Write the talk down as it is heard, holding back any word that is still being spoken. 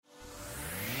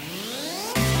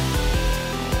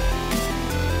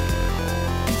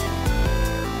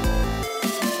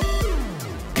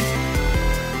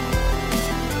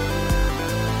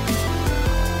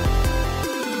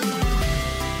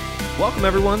Welcome,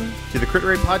 everyone, to the Crit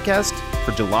Rate Podcast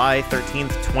for July 13th,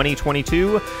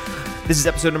 2022. This is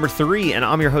episode number 3, and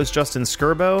I'm your host, Justin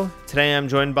Skirbo. Today, I'm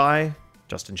joined by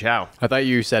Justin Chow. I thought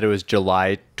you said it was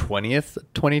July 20th,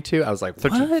 22. I was like,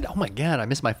 what? Oh, my God, I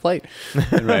missed my flight.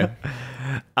 Anyway.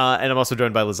 And I'm also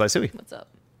joined by Liz Lysui. What's up?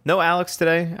 No Alex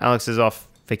today. Alex is off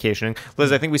vacationing.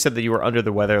 Liz, I think we said that you were under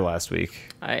the weather last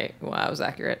week. I was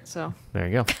accurate, so. There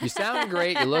you go. You sound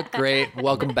great. You look great.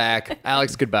 Welcome back.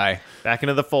 Alex, goodbye. Back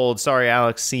into the fold. Sorry,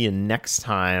 Alex. See you next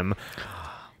time.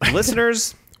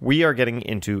 Listeners, we are getting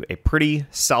into a pretty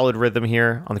solid rhythm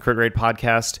here on the Crit Rate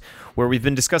Podcast, where we've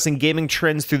been discussing gaming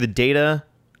trends through the data,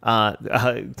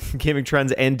 gaming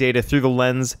trends and data through the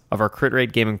lens of our Crit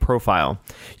Rate gaming profile.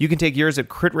 You can take yours at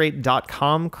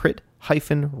critrate.com,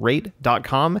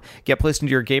 crit-rate.com, get placed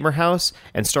into your gamer house,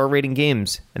 and start rating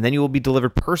games. And then you will be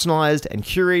delivered personalized and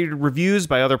curated reviews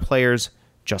by other players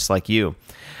just like you.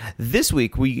 This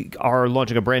week, we are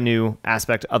launching a brand new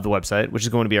aspect of the website, which is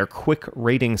going to be our quick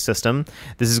rating system.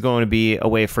 This is going to be a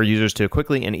way for users to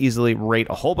quickly and easily rate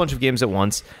a whole bunch of games at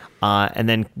once. And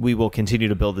then we will continue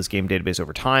to build this game database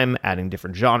over time, adding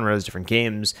different genres, different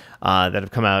games that have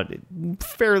come out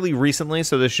fairly recently.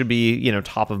 So this should be,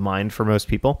 top of mind for most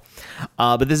people.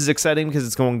 But this is exciting because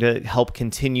it's going to help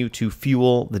continue to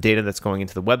fuel the data that's going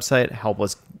into the website, help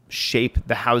us shape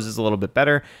the houses a little bit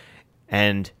better.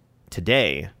 And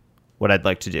today, what I'd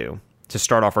like to do to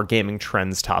start off our gaming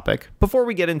trends topic, before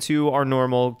we get into our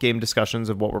normal game discussions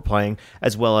of what we're playing,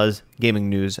 as well as gaming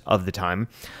news of the time,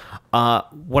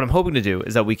 what I'm hoping to do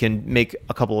is that we can make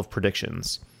a couple of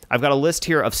predictions. I've got a list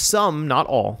here of some, not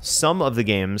all, some of the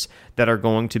games that are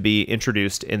going to be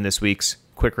introduced in this week's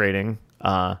quick rating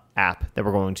app that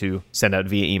we're going to send out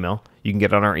via email. You can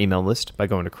get on our email list by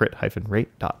going to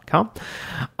crit-rate.com.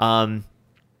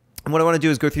 And what I want to do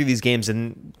is go through these games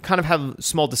and kind of have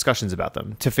small discussions about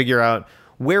them to figure out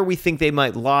where we think they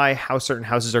might lie, how certain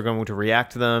houses are going to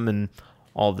react to them, and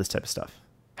all of this type of stuff.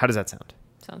 How does that sound?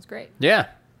 Sounds great. Yeah,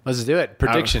 let's do it.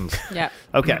 Predictions. Yeah.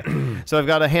 Okay. So I've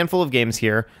got a handful of games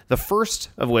here. The first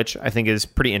of which I think is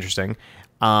pretty interesting.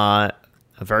 A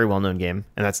very well-known game,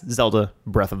 and that's Zelda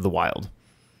Breath of the Wild.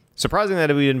 Surprising that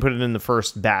we didn't put it in the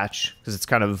first batch, because it's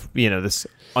kind of, this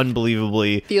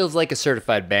unbelievably... Feels like a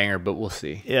certified banger, but we'll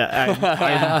see.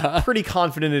 Yeah, I'm pretty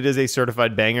confident it is a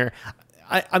certified banger.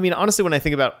 I mean, honestly, when I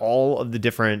think about all of the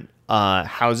different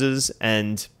houses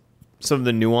and some of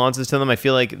the nuances to them, I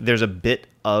feel like there's a bit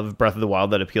of Breath of the Wild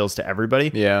that appeals to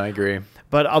everybody. Yeah, I agree.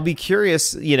 But I'll be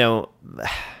curious,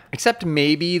 Except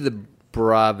maybe the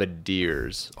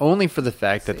Bravadeers, only for the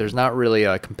fact that there's not really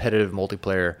a competitive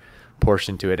multiplayer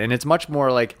portion to it, and it's much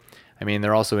more like,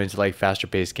 they're also into like faster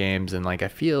paced games, and like I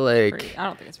feel like I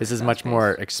don't think it's this is much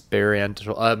more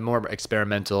experimental,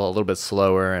 a little bit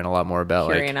slower, and a lot more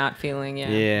about Hearing not feeling,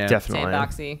 yeah, definitely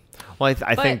sandboxy. Well,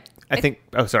 I think.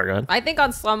 Oh, sorry. Go ahead. I think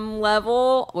on some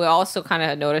level, we also kind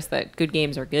of notice that good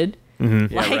games are good.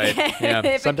 Mm-hmm. Yeah, right. Yeah.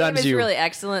 If Sometimes a game is really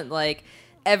excellent, like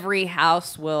every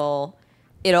house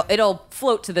it'll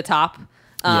float to the top.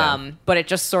 But it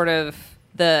just sort of,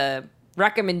 the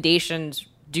recommendations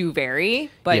do vary,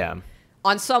 but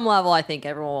on some level I think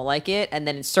everyone will like it, and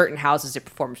then in certain houses it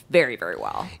performs very, very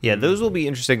well. Yeah, those will be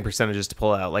interesting percentages to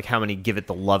pull out, like how many give it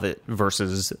the love it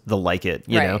versus the like it,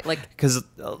 you know? Because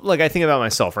I think about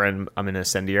myself, right? I'm an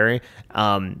Ascendiary,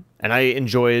 and I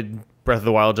enjoyed Breath of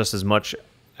the Wild just as much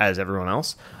as everyone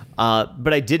else,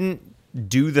 but I didn't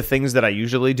do the things that I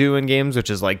usually do in games, which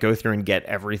is like go through and get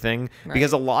everying,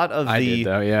 because a lot of I did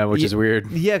though, which is weird.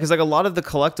 Yeah, because like a lot of the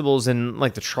collectibles and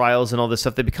like the trials and all this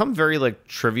stuff, they become very like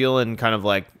trivial and kind of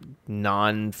like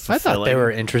non-fulfilling. I thought they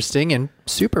were interesting and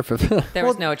super fulfilling. There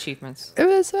was no achievements. It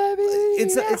was.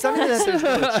 It's not even that there's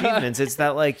no achievements. It's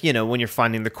that like when you're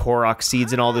finding the Korok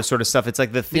seeds and all this sort of stuff, it's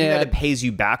like the thing that it pays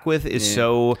you back with is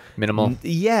so minimal.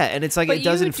 Yeah, and it's like But it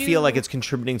doesn't feel like it's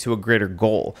contributing to a greater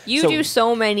goal. You do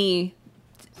so many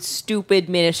stupid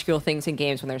minuscule things in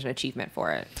games when there's an achievement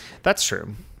for it, That's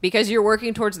true. because you're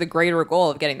working towards the greater goal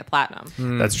of getting the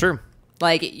platinum. That's true.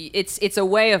 Like it's a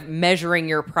way of measuring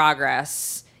your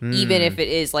progress, even if it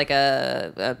is like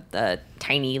a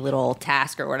tiny little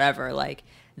task or whatever. Like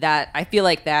that, I feel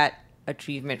like that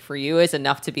achievement for you is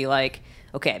enough to be like,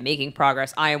 okay, I'm making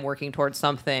progress. I am working towards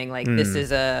something. Like this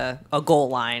is a goal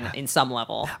line in some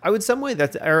level. I would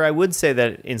say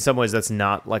that in some ways that's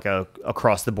not like a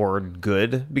across the board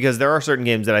good, because there are certain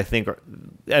games that I think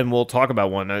and we'll talk about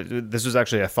one. This was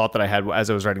actually a thought that I had as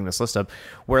I was writing this list up,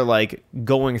 where like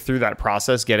going through that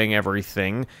process, getting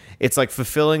everything, it's like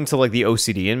fulfilling to like the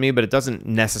OCD in me, but it doesn't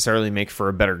necessarily make for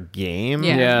a better game.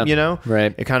 Yeah.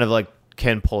 Right. It kind of like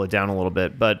can pull it down a little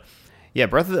bit, but yeah,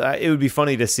 it would be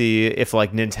funny to see if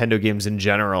like Nintendo games in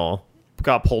general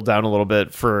got pulled down a little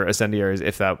bit for Ascendiaries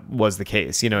if that was the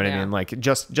case. You know what I Yeah. mean? Like,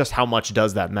 just how much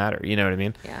does that matter? You know what I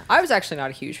mean? Yeah, I was actually not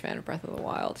a huge fan of Breath of the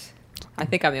Wild. I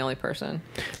think I'm the only person.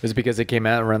 Was it because it came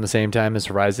out around the same time as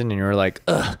Horizon, and you were like,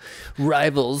 ugh,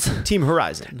 rivals? Team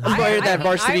Horizon. I'm wearing that I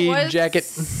varsity was- jacket.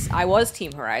 I was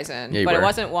Team Horizon, Yeah, you but it were.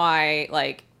 wasn't why,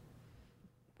 like,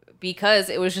 because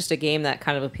it was just a game that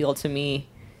kind of appealed to me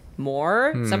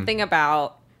more. Something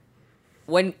about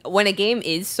when a game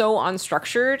is so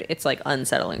unstructured, it's like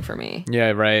unsettling for me.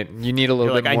 Yeah, right. You need a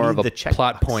little You're bit like, I more need of the a checkbox.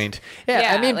 plot point.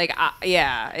 Yeah, I mean, like,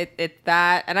 it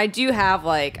that, and I do have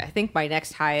like, I think my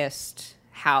next highest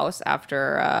house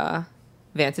after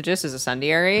Vantages is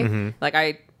Ascendiary.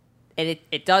 Like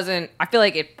it doesn't. I feel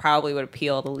like it probably would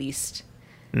appeal the least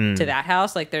to that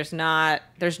house. Like there's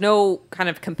no kind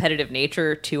of competitive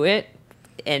nature to it,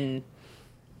 and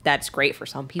that's great for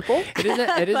some people. it is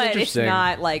but interesting. it's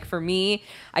not like for me.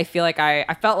 I feel like I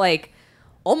felt like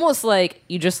almost like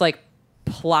you just like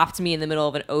plopped me in the middle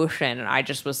of an ocean, and I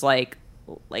just was like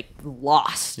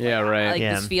lost. Yeah, right. Like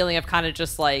Yeah. this feeling of kind of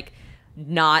just like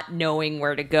not knowing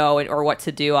where to go or what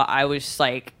to do. I was just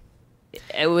like,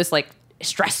 it was like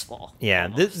stressful. Yeah,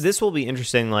 this will be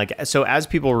interesting. Like, so as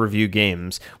people review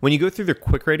games, when you go through their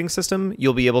quick rating system,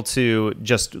 you'll be able to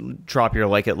just drop your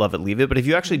like it, love it, leave it. But if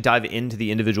you actually dive into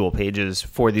the individual pages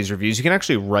for these reviews, you can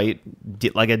actually write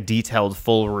like a detailed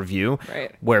full review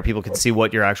Right. where people can see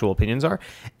what your actual opinions are.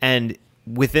 And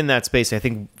within that space, I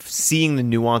think seeing the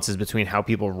nuances between how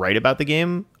people write about the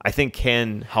game, I think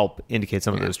can help indicate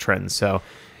some of those trends. So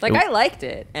Like I liked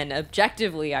it, and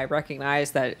objectively, I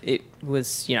recognized that it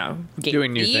was, you know, game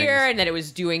Doing of new the year, things. and that it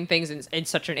was doing things in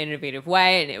such an innovative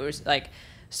way, and it was like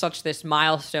such this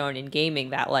milestone in gaming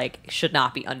that like should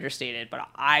not be understated. But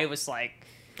I was like,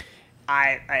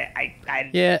 I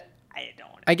Yeah, don't.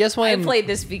 I guess I when played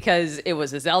this because it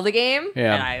was a Zelda game,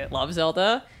 Yeah. and I love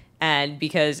Zelda. And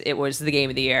because it was the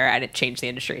game of the year and it changed the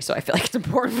industry, so I feel like it's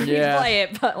important for me to Yeah. play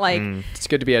it. But like, it's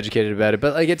good to be educated about it,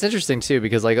 but like it's interesting too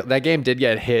because like that game did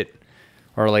get hit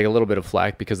or like a little bit of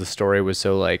flack because the story was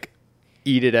so like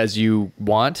eat it as you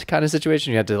want kind of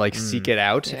situation. You had to like seek it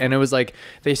out, and it was like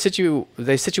they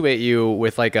situate you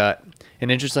with like an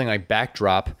interesting like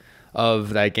backdrop of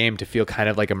that game to feel kind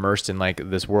of like immersed in like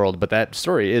this world. But that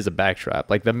story is a backdrop.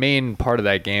 Like the main part of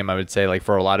that game, I would say, like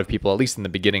for a lot of people, at least in the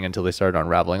beginning until they started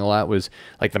unraveling a lot, was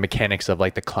like the mechanics of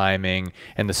like the climbing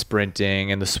and the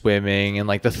sprinting and the swimming and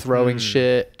like the throwing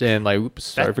shit and like oops,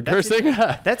 sorry for cursing.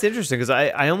 That's interesting because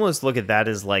I almost look at that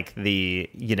as like the,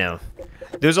 you know,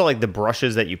 those are like the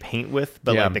brushes that you paint with,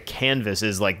 but Yeah. like the canvas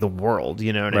is like the world,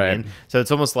 you know what I Right. mean? So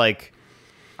it's almost like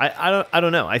I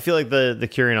don't know. I feel like the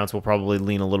Curionauts will probably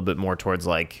lean a little bit more towards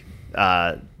like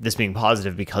this being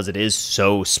positive because it is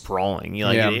so sprawling. You know,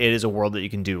 like Yeah. it is a world that you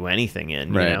can do anything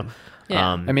in, Right. you know?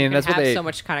 yeah. I mean, You that's what have they so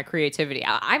much kind of creativity.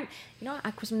 I'm, you know,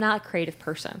 because I'm not a creative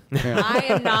person. I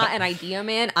am not an idea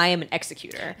man. I am an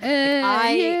executor.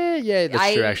 yeah,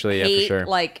 that's true actually. Yeah, hate, for sure.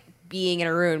 Like being in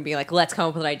a room and being like, let's come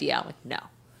up with an idea. I'm like, no.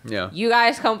 Yeah. You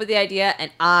guys come up with the idea, and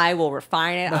I will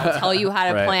refine it. I'll tell you how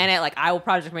to Right. plan it. Like I will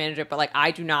project manage it, but like I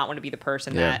do not want to be the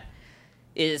person Yeah.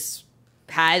 that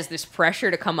has this pressure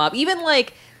to come up. Even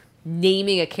like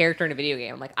naming a character in a video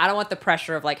game. Like I don't want the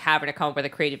pressure of like having to come up with a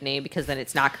creative name because then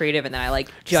it's not creative, and then I like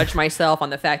judge myself on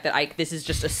the fact that this is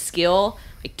just a skill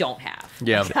I don't have.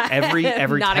 Yeah. Every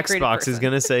Not a text creative box is person.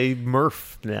 going to say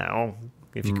Murph now.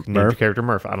 If you name your Murph? character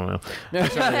Murph, I don't know.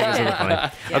 It's really funny.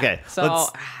 Yeah. Okay, So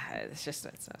let's it's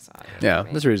not Yeah,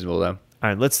 that's reasonable though. All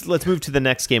right, let's move to the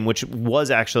next game, which was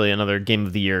actually another Game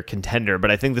of the Year contender, but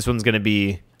I think this one's going to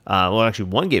be, well, actually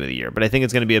one Game of the Year, but I think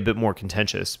it's going to be a bit more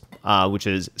contentious, which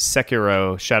is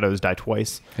Sekiro: Shadows Die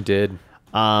Twice. I did.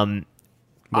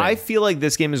 I feel like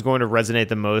this game is going to resonate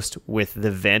the most with the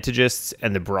Vantagists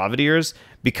and the Bravadiers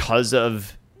because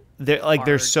of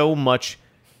there's so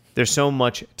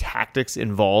much tactics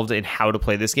involved in how to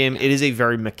play this game. It is a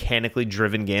very mechanically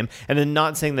driven game, and I'm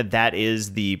not saying that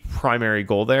is the primary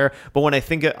goal there, but when I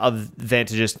think of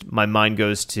Vantagist, my mind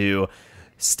goes to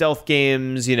stealth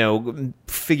games, you know,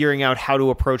 figuring out how to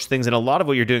approach things, and a lot of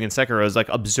what you're doing in Sekiro is like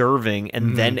observing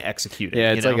and then executing.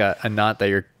 Yeah, it's you know? like a knot that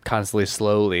you're constantly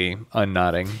slowly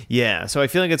unknotting. Yeah, so I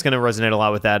feel like it's going to resonate a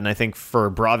lot with that, and I think for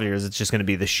Bravadiers, it's just going to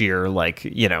be the sheer, like,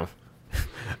 you know,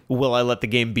 will I let the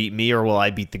game beat me or will I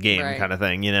beat the game Right. kind of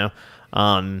thing, you know?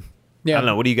 I Yeah. don't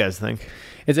know. What do you guys think?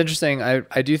 It's interesting.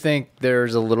 I do think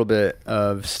there's a little bit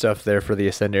of stuff there for the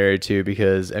Ascendiary too,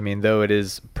 because I mean, though it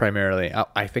is primarily,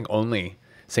 I think only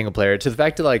single player, to the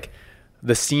fact that like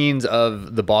the scenes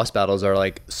of the boss battles are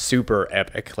like super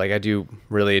epic. Like I do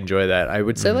really enjoy that. I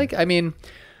would say like, I mean,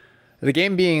 The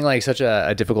game being like such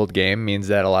a difficult game means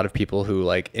that a lot of people who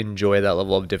like enjoy that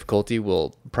level of difficulty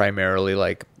will primarily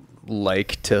like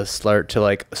to start to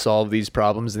like solve these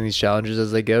problems and these challenges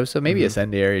as they go. So maybe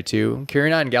Ascendiary too.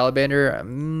 Curionot and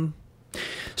Galabander,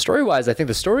 story wise, I think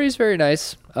the story is very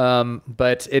nice,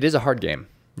 but it is a hard game.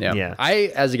 Yeah.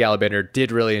 I, as a Galabander,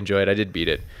 did really enjoy it. I did beat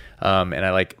it, and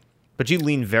I like. But you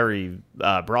lean very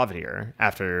Bravadier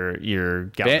after your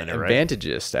Galabander, right?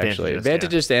 Advantagist, actually.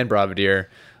 Advantagist, And Bravadier,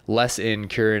 less in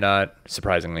Curionot,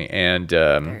 surprisingly, and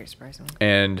Very surprisingly.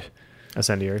 and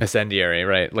Ascendiary.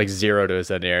 right? Like 0 to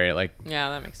Ascendiary. Like, Yeah,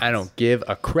 that makes sense. I don't give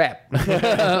a crap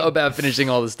about finishing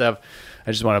all this stuff.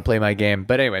 I just want to play my game.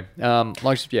 But anyway,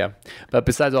 But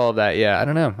besides all of that, I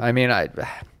don't know. I mean,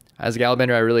 as a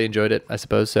Galabander, I really enjoyed it, I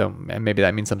suppose. So maybe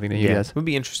that means something to you guys. It would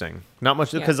be interesting. Not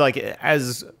much, because like,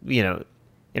 as you know,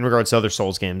 in regards to other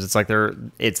Souls games, it's like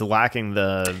it's lacking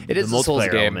the a Souls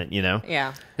multiplayer game. element, you know?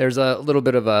 Yeah. There's a little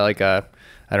bit of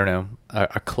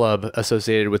a club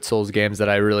associated with Souls games that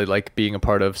I really like being a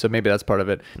part of. So maybe that's part of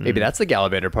it. Maybe that's the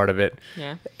Galabander part of it.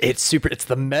 Yeah. It's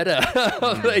the meta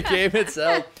of the game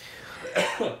itself.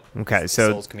 Okay,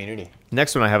 so Souls community.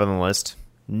 next one I have on the list,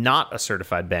 not a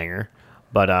certified banger,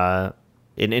 but an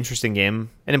interesting game,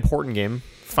 an important game,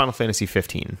 Final Fantasy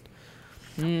 15.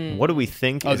 What do we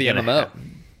think? Oh, is the gonna MMO.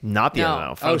 Not the No.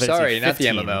 MMO. Final Fantasy Not the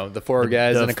 15. MMO. The four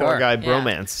guys in a car. four-guy Yeah.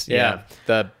 bromance. Yeah.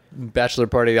 The bachelor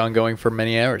party ongoing for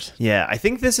many hours. Yeah, I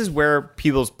think this is where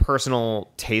people's personal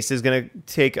taste is going to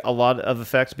take a lot of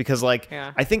effect, because, like,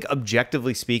 Yeah. I think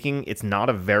objectively speaking, it's not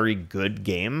a very good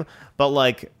game, but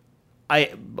like, I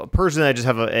just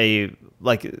have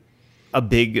a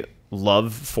big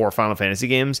love for Final Fantasy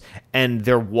games, and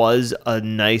there was a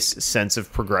nice sense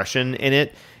of progression in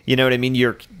it. You know what I mean?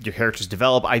 Your characters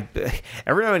develop.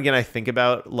 Every now and again I think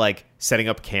about like setting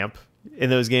up camp in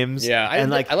those games. Yeah, I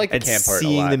like the and camp part a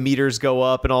seeing lot. the meters go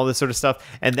up and all this sort of stuff,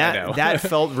 and I know. that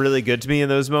felt really good to me in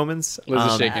those moments. Liz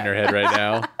is shaking her head right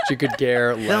now. She could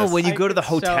care less. No, when you I go to the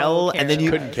could so hotel care and then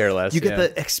you couldn't care less. you get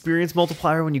the experience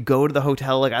multiplier when you go to the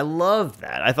hotel. Like, I love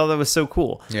that. I thought that was so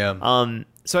cool. Yeah.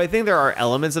 So I think there are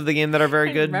elements of the game that are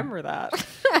very I good. remember that.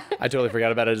 I totally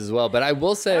forgot about it as well. But I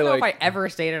will I say, don't know like, if I ever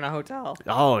stayed in a hotel.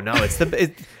 Oh no,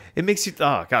 it makes you.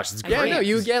 Oh gosh, it's great. yeah, no,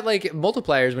 you get like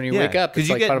multipliers when you wake up because It's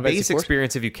you like get Final Fantasy base 4.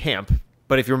 experience if you camp.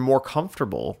 But if you're more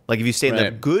comfortable, like if you stay in the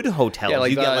Right. good hotels, Yeah, like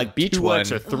you the get like beach 2x one.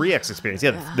 or 3x experience.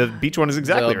 Yeah, the beach one is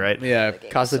exactly right. Yeah,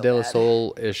 Casa so de la bad.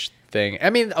 Sol-ish thing. I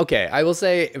mean, okay, I will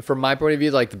say from my point of view,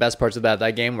 like the best parts of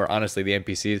that game were honestly the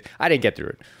NPCs. I didn't get through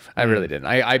it. I really didn't.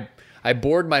 I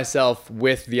bored myself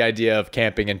with the idea of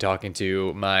camping and talking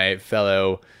to my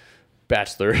fellow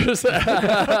bachelors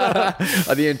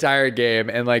the entire game,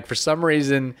 and like for some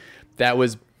reason that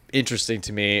was interesting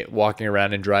to me, walking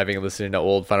around and driving and listening to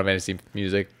old Final Fantasy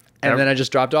music. And then I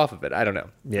just dropped off of it. I don't know.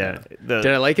 Yeah. Did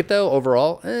I like it though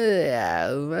overall?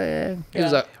 It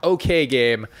was an okay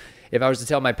game. If I was to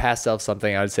tell my past self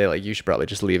something, I would say like you should probably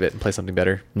just leave it and play something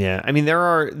better. Yeah, I mean, there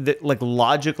are like,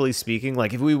 logically speaking,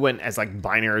 like if we went as like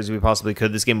binary as we possibly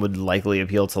could, this game would likely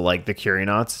appeal to like the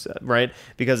Curionauts, right?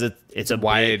 Because it's a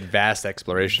Wide, big, vast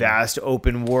exploration. vast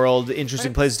open world,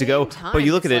 interesting places to go. But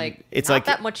you look at it, it's not like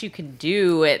that much you can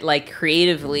do it like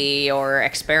creatively or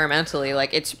experimentally.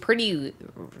 Like it's pretty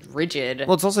rigid.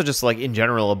 well, it's also just like in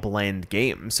general a bland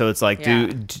game. So it's like,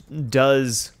 Yeah.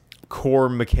 does core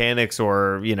mechanics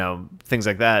or things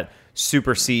like that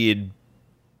supersede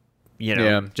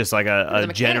just like a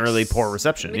The generally mechanics- poor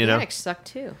reception? The mechanics suck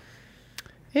too.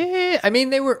 I mean,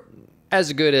 they were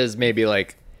as good as maybe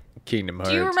like Kingdom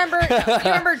Hearts. Do you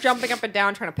remember jumping up and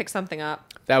down trying to pick something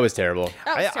up? That was terrible.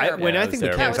 That was terrible. When Yeah, I that think was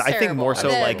the terrible. mechanics, That was I think more so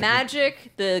terrible. like the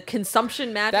magic, the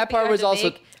consumption magic. That part you had was to also-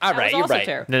 make, all that right, was you're also right.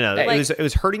 terrible. No, Like, it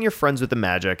was hurting your friends with the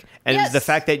magic, and it was the Yes.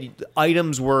 fact that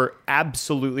items were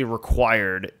absolutely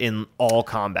required in all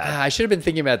combat. I should have been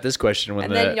thinking about this question when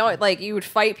and then like you would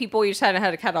fight people, you just had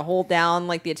to kind of hold down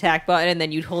like the attack button, and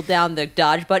then you'd hold down the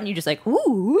dodge button. You just like woo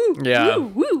woo Yeah. woo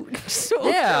woo. So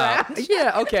yeah, around,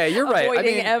 yeah, okay, you're right. I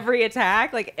avoiding mean, every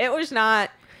attack. Like it was not.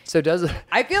 so does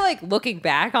I feel like looking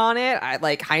back on it,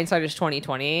 like hindsight is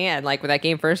 2020, and like when that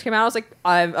game first came out, I was like,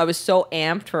 I was so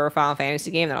amped for a Final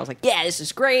Fantasy game that I was like, yeah, this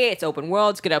is great. It's open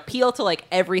world. It's gonna appeal to like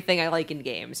everything I like in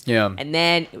games. Yeah. And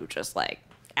then it was just like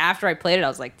after I played it, I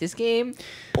was like, this game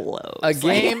blows. a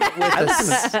game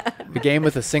a game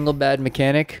with a single bad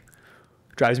mechanic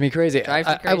drives me crazy. Drives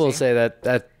me I will crazy. say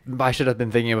that I should have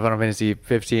been thinking of Final Fantasy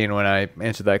 15 when I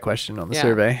answered that question on the Yeah.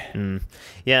 survey.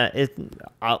 Yeah,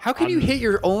 How can you hit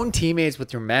your own teammates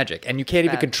with your magic and you can't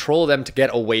even Bad. control them to get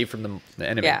away from the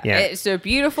enemy? Yeah, Yeah. it's a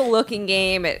beautiful looking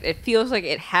game. It feels like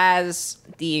it has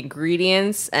the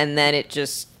ingredients, and then it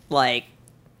just like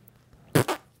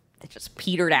the just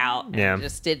petered out Yeah. and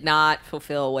just did not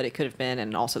fulfill what it could have been,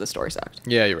 and also the story sucked.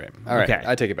 Yeah, you're right. All right, Okay.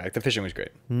 I take it back. The fishing was great.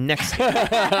 Next game.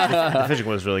 The fishing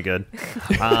was really good.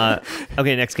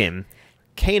 Okay, next game.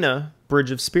 Kana,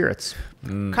 Bridge of Spirits.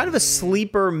 Kind of a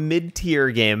sleeper mid-tier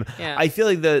game. Yeah. I feel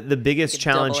like the biggest Like a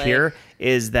challenge double A. here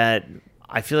is that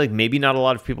I feel like maybe not a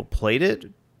lot of people played it.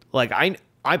 Like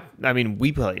I mean,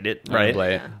 we played it, I right? didn't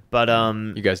play it. But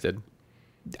You guys did.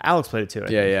 Alex played it too. I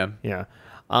Yeah, think. yeah.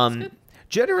 Yeah.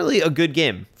 Generally a good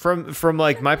game from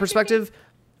like my perspective.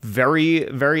 Very,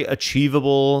 very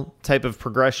achievable type of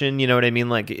progression. You know what I mean?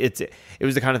 Like it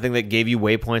was the kind of thing that gave you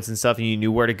waypoints and stuff, and you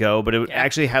knew where to go. But it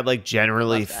actually had like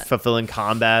generally Love that. fulfilling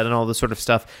combat and all this sort of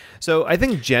stuff. So I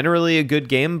think generally a good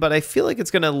game, but I feel like it's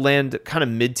going to land kind of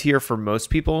mid tier for most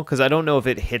people because I don't know if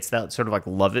it hits that sort of like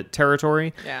love it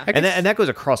territory. Yeah. And that goes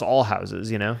across all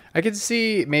houses. You know. I could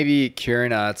see maybe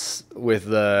Kieranauts with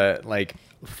the like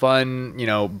fun,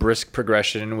 brisk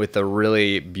progression with the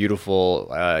really beautiful,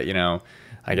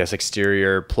 I guess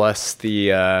exterior plus the,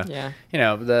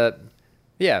 the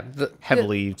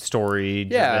Heavily story.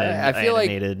 Yeah, I feel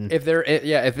animated. like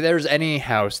if there's any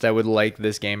house that would like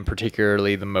this game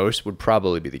particularly the most, would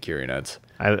probably be the Kieranauts.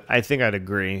 I think I'd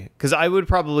agree because I would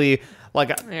probably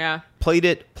played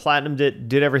it, platinumed it,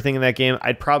 did everything in that game.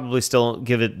 I'd probably still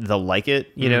give it the like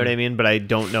it, you know what I mean? But I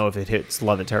don't know if it hits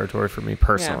love it territory for me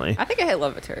personally. Yeah. I think it hit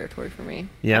love it territory for me.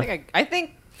 Yeah? I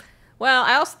think. Well,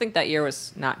 I also think that year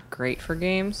was not great for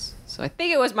games, so I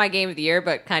think it was my game of the year,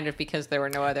 but kind of because there were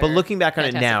no other. But looking back on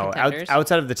it fantastic now, contenders.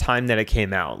 outside of the time that it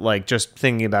came out, like just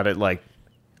thinking about it, like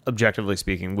objectively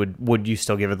speaking, would you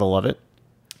still give it the love it?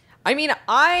 I mean,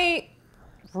 I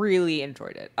really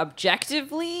enjoyed it.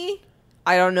 Objectively,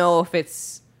 I don't know if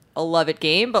it's a love it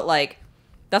game, but like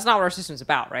that's not what our system's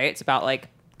about, right? It's about like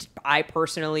I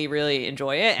personally really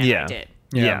enjoy it, and I did.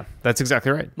 Yeah, that's exactly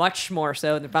right. Much more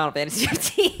so than Final Fantasy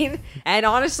 15, and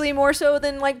honestly more so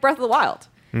than like Breath of the Wild.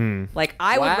 Like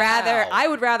I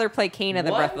would rather play Kana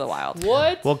than Breath of the Wild.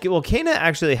 What? Well, Kana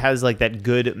actually has like that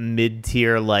good mid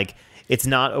tier. Like it's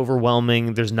not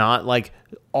overwhelming. There's not like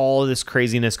all this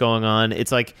craziness going on.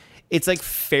 It's like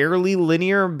fairly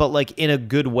linear, but like in a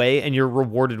good way, and you're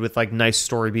rewarded with like nice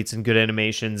story beats and good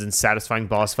animations and satisfying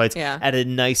boss fights at a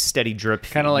nice steady drip.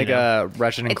 Kind of like a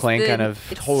Ratchet and Clank kind of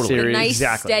series. A nice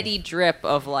Exactly. steady drip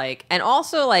of like, and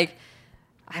also like,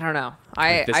 I don't know.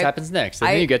 This happens next, and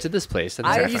then you get to this place, and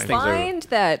I things find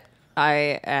that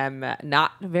I am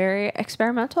not very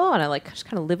experimental, and I like just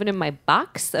kind of living in my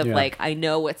box of like I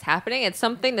know what's happening. It's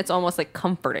something that's almost like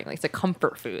comforting, like it's a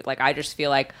comfort food. Like I just feel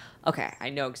like okay, I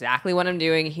know exactly what I'm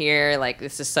doing here. Like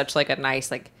this is such like a nice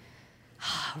like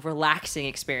relaxing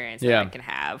experience that I can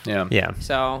have. Yeah.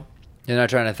 So They're not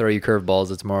trying to throw you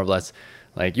curveballs. It's more or less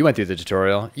like you went through the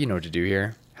tutorial. You know what to do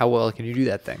here. How well can you do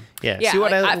that thing? Yeah. yeah, See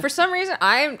what like, for some reason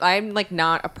I'm like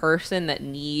not a person that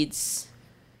needs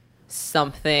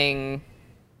something,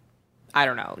 I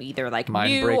don't know, either like new or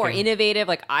Mind-breaking. innovative.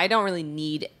 Like I don't really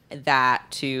need that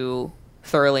to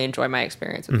thoroughly enjoy my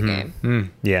experience with the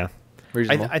game. Yeah.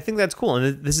 Reasonable. I think that's cool.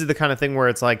 And this is the kind of thing where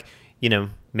it's like,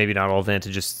 maybe not all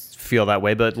Vantages feel that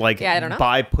way, but like I don't know.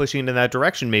 by pushing in that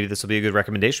direction, maybe this will be a good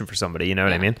recommendation for somebody. You know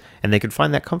what I mean? And they could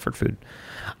find that comfort food.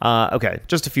 Okay,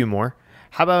 just a few more.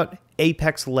 How about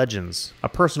Apex Legends, a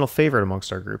personal favorite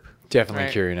amongst our group? Definitely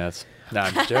Right. Kieranauts. No,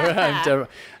 I'm joking.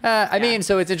 I mean,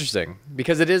 so it's interesting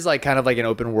because it is like kind of like an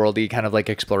open worldy kind of like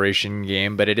exploration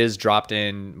game, but it is dropped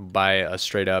in by a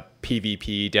straight up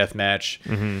PvP deathmatch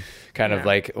kind of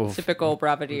like Typical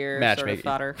Bravadier sort of matchmaking.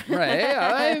 fodder. Right.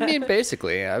 Yeah, I mean,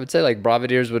 basically, I would say like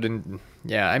Bravadiers wouldn't.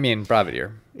 Yeah, I mean,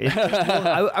 Bravadier.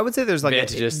 I would say there's like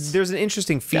Vantages. there's an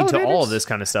interesting feed to all of this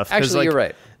kind of stuff. 'Cause, Actually,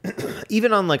 like, you're right.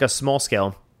 Even on like a small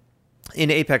scale, in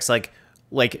Apex, like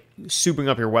souping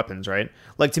up your weapons, right?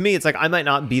 Like to me, it's like I might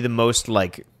not be the most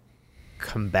like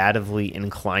combatively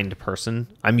inclined person.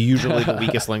 I'm usually the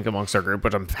weakest link amongst our group,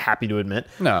 which I'm happy to admit.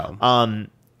 No.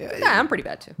 Yeah, I'm pretty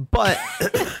bad too. But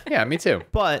Yeah, me too.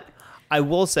 but I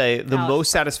will say the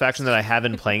most satisfaction that I have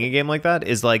in playing a game like that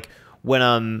is like when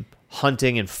I'm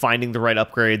hunting and finding the right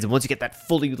upgrades, and once you get that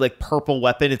fully like purple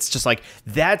weapon, it's just like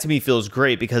that to me feels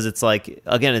great because it's like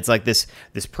again it's like this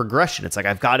progression. It's like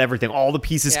I've got everything, all the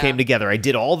pieces came together, I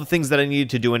did all the things that I needed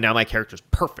to do, and now my character's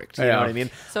perfect. You know what I mean?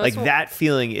 So like it's- that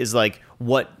feeling is like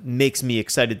what makes me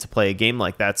excited to play a game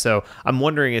like that. So I'm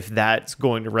wondering if that's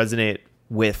going to resonate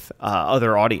with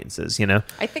other audiences.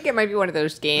 I think it might be one of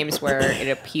those games where it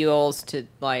appeals to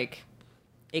like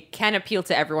it can appeal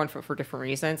to everyone for different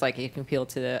reasons. Like it can appeal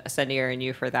to the Ascendier and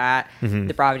you for that,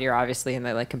 the Bravadier obviously, and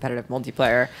the like competitive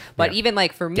multiplayer. But even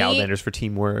like for me, Galavanders for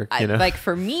teamwork. like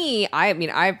for me, I mean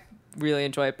I really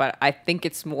enjoy it, but I think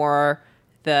it's more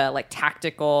the like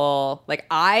tactical, like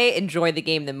I enjoy the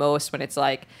game the most when it's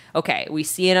like, okay, we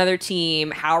see another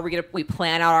team, how are we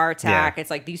plan out our attack.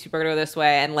 It's like these people are gonna go this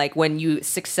way, and like when you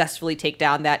successfully take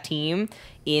down that team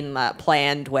in a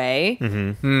planned way,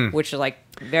 which is like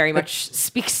very much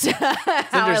speaks to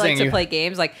how I like to play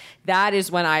games. Like that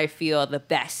is when I feel the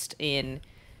best in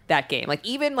that game. Like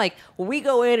even like when we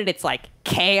go in and it's like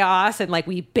chaos and like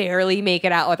we barely make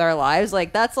it out with our lives,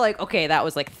 like that's like, okay, that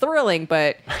was like thrilling,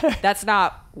 but that's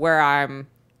not where I'm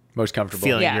most comfortable.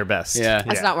 Feeling your best.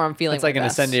 That's not where I'm feeling. It's like an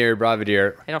best. Ascendier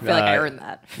Bravadier. I don't feel like I earned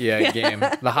that. Game.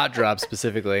 The hot drop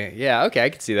specifically. Yeah, okay, I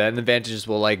can see that. And the Vantages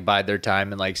will like bide their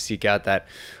time and like seek out that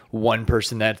one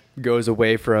person that goes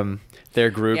away from their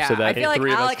group. Yeah, so that I feel like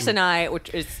three Alex and I,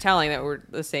 which is telling that we're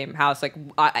the same house, like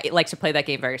I like to play that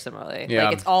game very similarly. Yeah.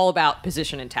 Like it's all about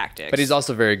position and tactics. But he's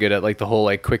also very good at like the whole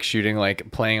like quick shooting,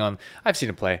 like playing on. I've seen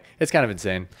him play. It's kind of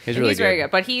insane. He's really very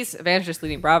good. But he's Vantage's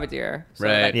leading Bravadier, so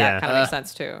Right. like, that kind of makes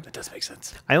sense too. That does make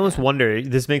sense. I almost wonder,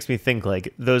 this makes me think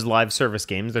like those live service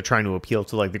games, they're trying to appeal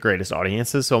to like the greatest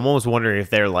audiences. So I'm almost wondering if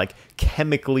they're like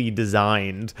chemically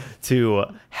designed to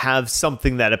have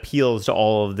something that appeals to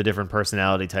all of the different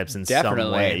personality types in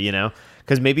some way, you know?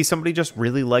 Because maybe somebody just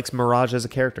really likes Mirage as a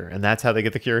character, and that's how they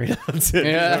get the curiosity.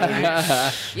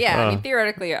 Yeah, I mean,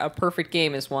 theoretically, a perfect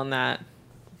game is one that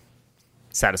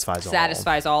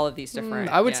satisfies all of these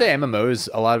different. I would say MMOs,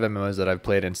 a lot of MMOs that I've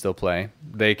played and still play,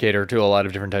 they cater to a lot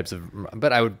of different types of,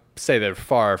 but I would say they're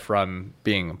far from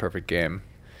being a perfect game.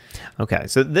 Okay,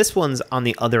 so this one's on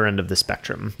the other end of the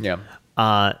spectrum. Yeah.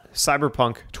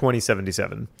 Cyberpunk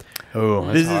 2077.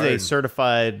 Oh, this is a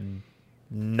certified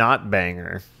not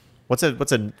banger. What's a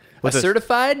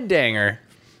certified danger?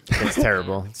 It's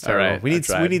terrible. It's terrible. All right,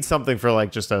 we need something for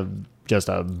like just a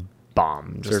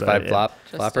bomb. Certified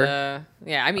flopper.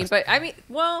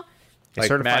 Well, like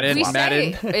certified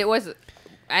Madden. It was,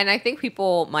 and I think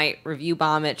people might review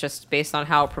bomb it just based on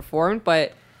how it performed,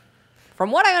 but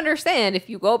from what I understand, if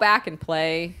you go back and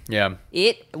play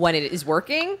it when it is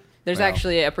working, there's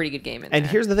actually a pretty good game in there. And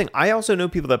here's the thing. I also know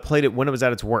people that played it when it was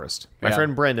at its worst. My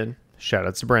friend Brendan, shout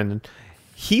outs to Brendan,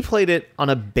 he played it on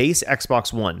a base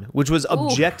Xbox One, which was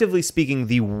objectively speaking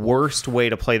the worst way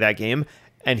to play that game.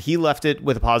 And he left it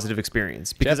with a positive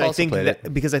experience because I think that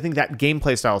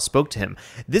gameplay style spoke to him.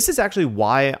 This is actually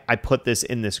why I put this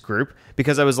in this group,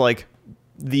 because I was like,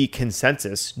 the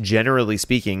consensus, generally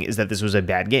speaking, is that this was a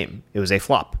bad game. It was a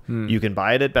flop. You can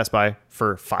buy it at Best Buy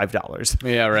for $5.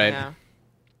 Yeah, right. Yeah.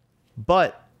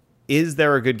 But is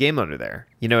there a good game under there?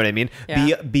 You know what I mean?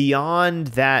 Yeah. Beyond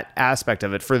that aspect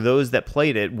of it, for those that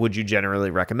played it, would you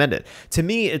generally recommend it? To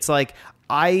me, it's like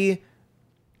my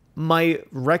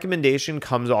recommendation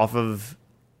comes off of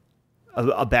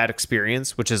a bad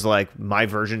experience, which is like my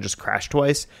version just crashed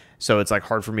twice. So it's like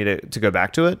hard for me to go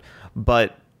back to it.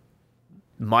 But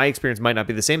my experience might not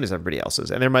be the same as everybody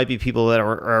else's, and there might be people that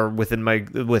are within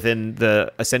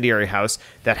the Ascendiary house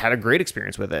that had a great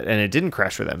experience with it and it didn't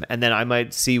crash for them, and then I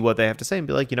might see what they have to say and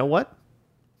be like, you know what,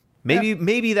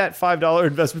 maybe that $5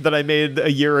 investment that I made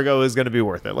a year ago is going to be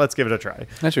worth it. Let's give it a try.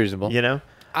 That's reasonable. You know,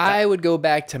 I would go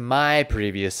back to my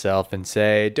previous self and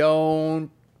say, don't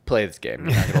play this game.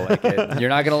 You're not going to like it. You're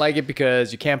not going to like it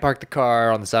because you can't park the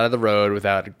car on the side of the road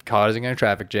without causing a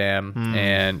traffic jam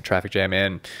and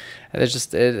there's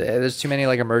just there's too many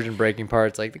like immersion braking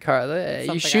parts. Like the car,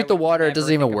 you shoot the water, it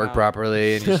doesn't even work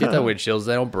properly, and you shoot the windshields,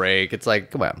 they don't break. It's like,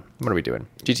 come on, what are we doing?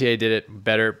 GTA did it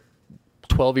better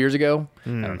 12 years ago. I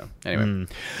don't know. Anyway,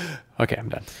 okay, I'm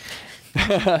done.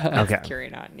 okay,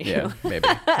 Curing on you. Yeah,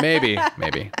 maybe.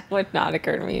 Would not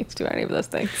occur to me to do any of those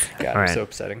things. God, All it's right. so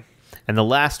upsetting. And the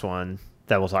last one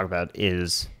that we'll talk about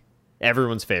is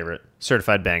everyone's favorite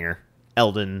certified banger,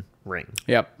 Elden Ring.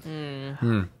 Yep.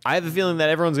 I have a feeling that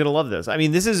everyone's going to love this. I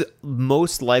mean, this is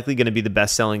most likely going to be the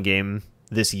best-selling game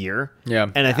this year. Yeah.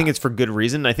 And I think it's for good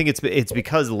reason. I think it's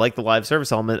because, like the live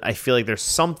service element, I feel like there's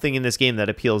something in this game that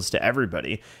appeals to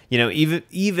everybody. You know,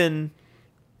 even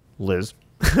Liz,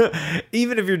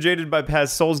 even if you're jaded by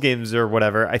past Souls games or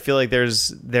whatever, I feel like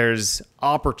there's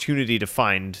opportunity to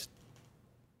find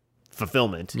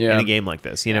fulfillment in a game like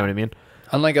this. You know what I mean?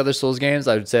 Unlike other Souls games,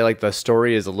 I would say like the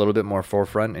story is a little bit more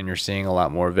forefront and you're seeing a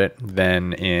lot more of it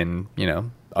than in,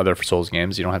 other Souls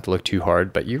games. You don't have to look too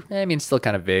hard, but it's still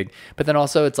kind of vague. But then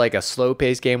also it's like a slow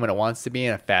paced game when it wants to be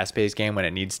and a fast paced game when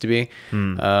it needs to be.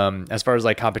 As far as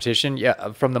like competition,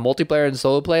 from the multiplayer and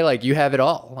solo play, like you have it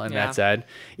all on that side.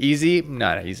 Easy,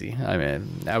 not easy. I mean,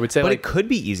 I would say but it could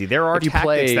be easy. There are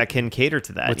tactics that can cater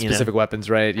to that. With specific weapons,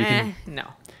 right? You No.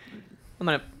 I'm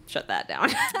going to shut that down.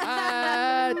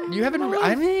 You haven't,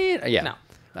 No.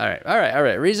 All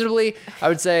right. Reasonably, I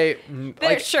would say,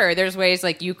 Sure, there's ways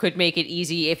like you could make it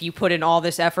easy if you put in all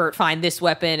this effort, find this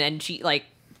weapon, and cheat. Like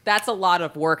that's a lot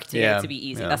of work to get it to be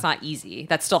easy. Yeah. That's not easy.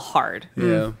 That's still hard.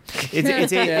 yeah.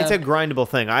 It's a grindable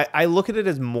thing. I look at it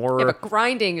as more. Yeah, but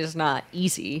grinding is not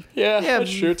easy. Yeah,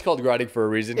 that's true. It's called grinding for a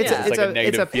reason. It's like a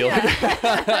negative feeling.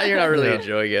 You're not really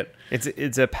enjoying it.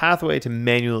 It's a pathway to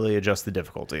manually adjust the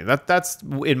difficulty. That's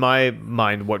in my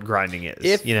mind what grinding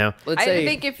is. Let's I say,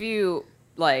 think if you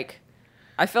like,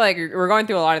 I feel like we're going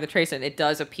through a lot of the traits, and it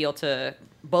does appeal to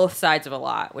both sides of a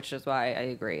lot, which is why I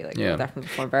agree. Like, we'll definitely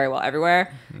perform very well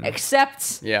everywhere,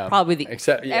 except probably the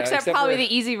probably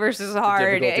the easy versus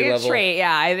hard trait.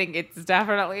 Yeah, I think it's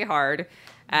definitely hard,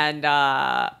 and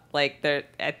like there,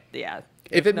 yeah.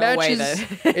 If it matches,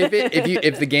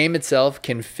 if the game itself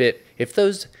can fit, if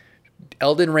those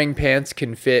Elden Ring pants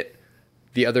can fit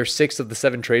the other 6 of the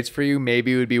 7 traits for you,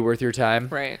 maybe it would be worth your time.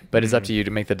 Right. But it's up to you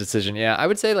to make the decision. Yeah, I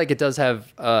would say like it does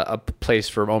have a place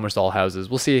for almost all houses.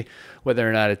 We'll see whether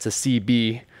or not it's a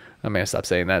CB. I'm going to stop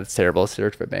saying that. It's terrible.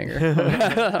 Certified banger.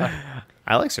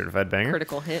 I like certified banger.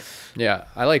 Critical hit. Yeah,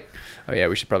 I like... Oh, yeah,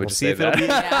 we should probably just See say if it'll be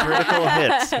critical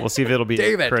hits. We'll see if it'll be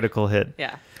a critical hit.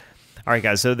 Yeah. All right,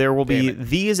 guys. So there will be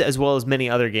these as well as many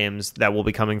other games that will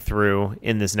be coming through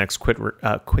in this next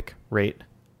quick rate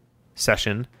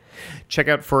session. Check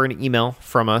out for an email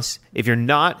from us. If you're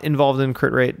not involved in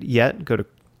Crit Rate yet, go to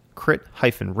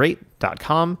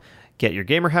crit-rate.com, get your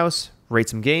gamer house, rate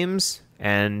some games,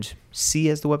 and see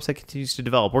as the website continues to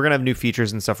develop. We're going to have new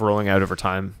features and stuff rolling out over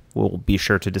time. We'll be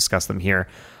sure to discuss them here.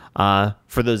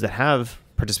 For those that have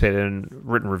participated in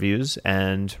written reviews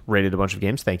and rated a bunch of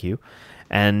games, thank you.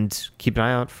 And keep an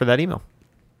eye out for that email.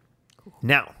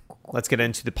 Now, let's get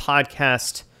into the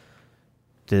podcast.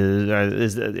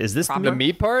 Is this the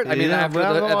meat part? I mean, after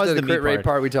the crit rate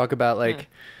part, we talk about us.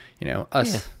 Yeah.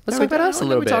 Let's talk about us a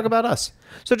little bit. Talk about us.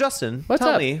 So, Justin,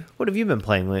 tell me, what have you been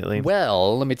playing lately?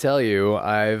 Well, let me tell you,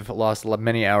 I've lost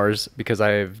many hours because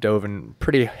I've dove in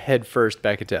pretty headfirst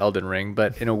back into Elden Ring,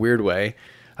 but in a weird way.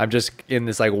 I'm just in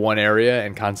this like one area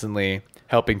and constantly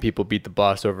helping people beat the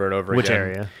boss over and over again. Which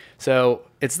area? So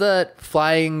it's the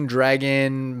flying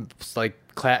dragon, like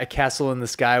castle in the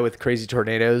sky with crazy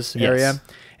tornadoes area.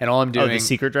 And all I'm doing... Oh, the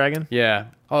secret dragon? Yeah.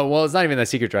 Oh, well, it's not even the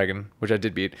secret dragon, which I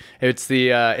did beat. It's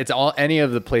any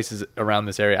of the places around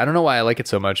this area. I don't know why I like it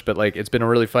so much, but like it's been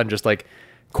really fun just like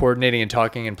coordinating and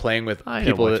talking and playing with people. I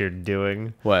know what you're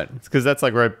doing. What? It's because that's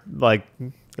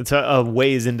it's a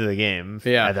ways into the game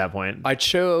at that point. I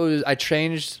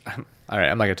changed... All right,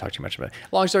 I'm not going to talk too much about it.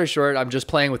 Long story short, I'm just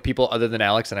playing with people other than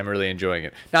Alex, and I'm really enjoying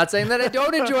it. Not saying that I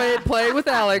don't enjoy it playing with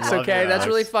Alex, okay? That's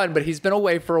really fun, but he's been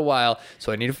away for a while,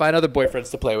 so I need to find other boyfriends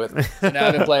to play with. So now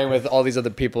I've been playing with all these other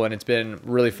people, and it's been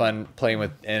really fun playing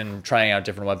with and trying out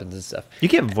different weapons and stuff. You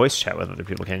can't voice chat with other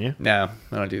people, can you? No,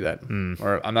 I don't do that.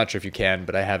 Or I'm not sure if you can,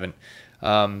 but I haven't.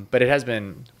 But it has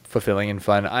been fulfilling and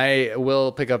fun. I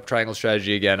will pick up Triangle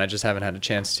Strategy again. I just haven't had a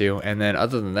chance to. And then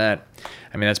other than that,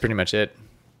 I mean, that's pretty much it.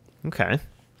 Okay.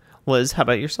 Liz, how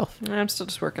about yourself? I'm still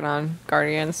just working on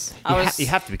Guardians. You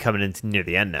have to be coming in near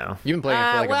the end now. You've been playing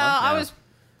it for like a month now. I was,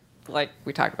 like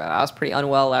we talked about, I was pretty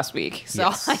unwell last week,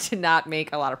 so I did not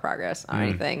make a lot lot of progress on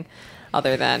anything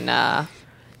other than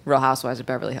Real Housewives of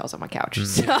Beverly Hills on my couch.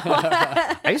 So.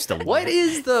 I used to. What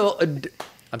is the...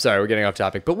 I'm sorry, we're getting off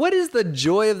topic, but what is the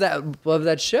joy of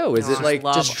that show? Is it like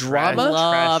just drama?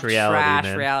 Love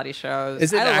trash reality shows.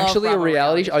 Is it actually a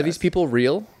reality? Are these people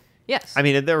real? Yes. I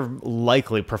mean, they're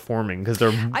likely performing because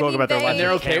they're going about their life. And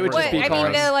they're okay with just being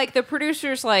called. The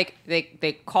producers,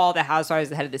 they call the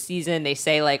housewives ahead of the season. They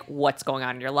say, what's going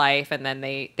on in your life. And then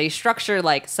they structure,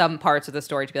 some parts of the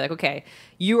story to be like, okay,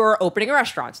 you are opening a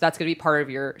restaurant. So that's going to be part of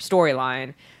your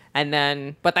storyline. And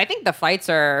then, but I think the fights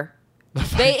are,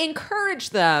 they encourage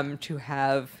them to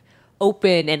have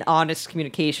open and honest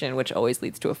communication, which always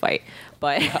leads to a fight.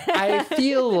 But I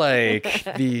feel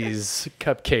like these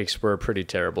cupcakes were pretty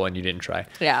terrible and you didn't try.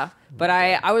 Yeah. But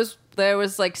there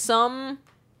was some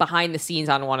behind the scenes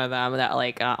on one of them that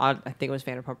I think it was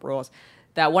Vanderpump Rules,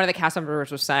 that one of the cast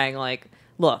members was saying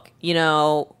look,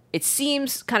 it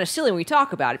seems kind of silly when we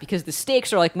talk about it because the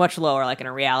stakes are much lower in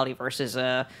a reality versus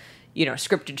a,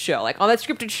 scripted show. On that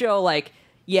scripted show,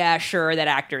 yeah, sure, that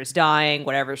actor is dying,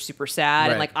 whatever, super sad.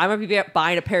 Right. And I'm going to be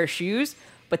buying a pair of shoes,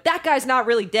 but that guy's not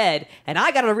really dead, and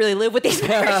I got to really live with these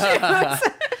pair of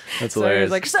shoes. That's so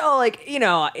hilarious.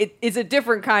 It's a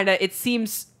different kind of, it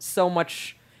seems so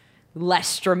much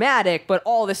less dramatic, but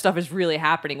all this stuff is really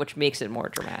happening, which makes it more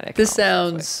dramatic. This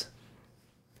sounds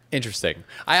interesting.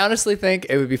 I honestly think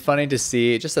it would be funny to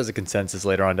see, just as a consensus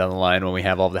later on down the line when we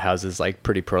have all the houses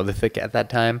pretty prolific at that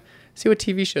time, see what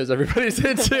TV shows everybody's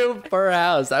into per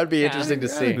house. That would be interesting to I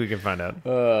think see. we can find out.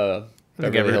 I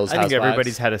think, Beverly Hills Housewives.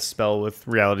 everybody's had a spell with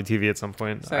reality TV at some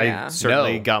point. So, I yeah.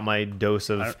 certainly No. got my dose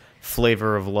of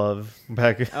Flavor of Love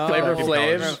back. Flavor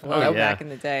Flav? Oh, yeah. back in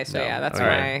the day. So No. yeah, that's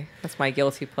Okay. that's my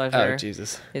guilty pleasure. Oh,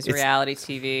 Jesus. Is It's- reality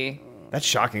TV. That's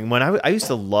shocking. When I used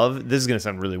to love, this is going to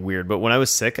sound really weird, but when I was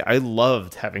sick, I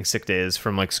loved having sick days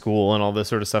from like school and all this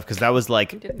sort of stuff because that was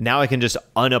like, now I can just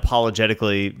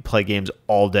unapologetically play games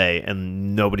all day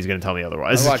and nobody's going to tell me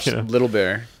otherwise. I watched you know? Little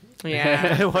Bear.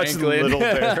 Yeah. I watched Franklin. Little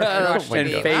Bear. I watched And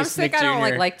TV. When Face I'm sick, Nick I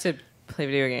don't Jr. like to play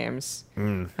video games.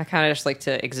 I kind of just like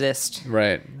to exist.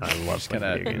 Right. I love Just playing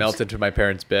kind video of games. melt into my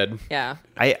parents' bed. Yeah.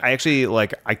 I actually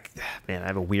like man, I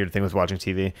have a weird thing with watching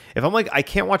TV. If I'm like I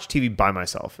can't watch TV by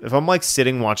myself. If I'm like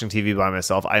sitting watching TV by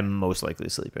myself, I'm most likely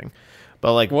sleeping.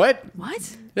 But like What?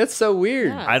 What? That's so weird.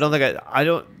 Yeah. I don't think I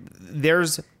don't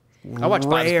there's I watch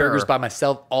Bob's rare- Burgers by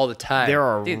myself all the time. There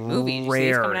are Dude, movie, did you see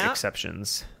it's rare coming out?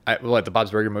 exceptions. What, the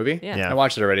Bob's Burger movie? Yeah. Yeah. I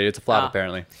watched it already. It's a flop, Oh.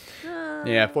 apparently.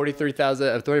 Yeah,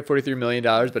 $43 million,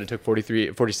 but it took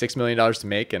 $46 million to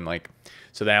make, and like,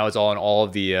 so now it's all on all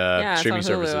of the it's streaming on Hulu.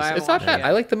 services. I haven't It's not watched it bad. yet.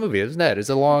 I like the movie. It's not. It's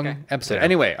a long Okay. episode. Yeah.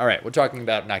 Anyway, all right, we're talking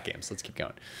about not games. Let's keep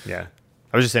going. Yeah.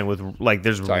 I was just saying with like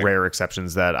there's Sorry. rare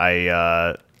exceptions that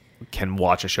I can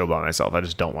watch a show by myself. I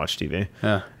just don't watch TV.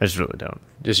 Yeah. I just really don't.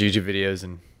 Just YouTube videos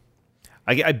and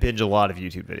I binge a lot of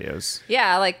YouTube videos.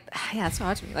 Yeah, that's what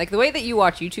watching. Like the way that you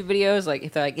watch YouTube videos, like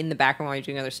if they're like in the background while you're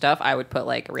doing other stuff, I would put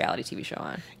like a reality TV show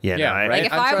on. Yeah, Yeah, no, I, right? Like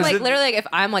if I'm I'm trying like to- literally like if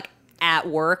I'm like at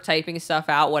work typing stuff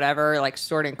out, whatever, like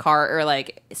sorting cart or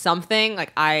like something,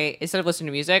 like I instead of listening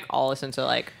to music, I'll listen to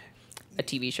like a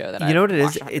TV show that I you know what it is?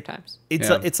 watched 100 times. It's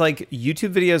Yeah. it's like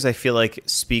YouTube videos. I feel like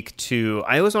speak to.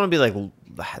 I always want to be like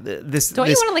this. Don't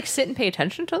this, you want to like sit and pay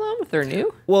attention to them if they're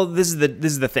new? Well, this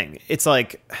is the thing. It's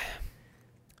like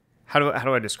how do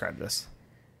I describe this?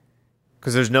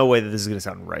 Because there's no way that this is going to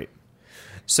sound right.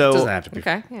 So it doesn't have to be.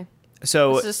 Okay, yeah.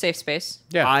 so This is a safe space.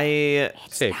 Yeah, I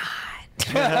safe.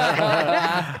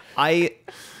 I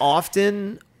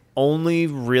often only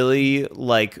really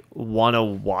like want to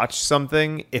watch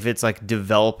something if it's like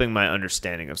developing my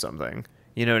understanding of something.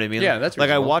 You know what I mean? Yeah, that's like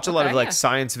I reasonable. watch a lot of Okay, like yeah.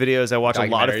 science videos. I watch a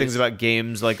lot of Documentaries. things about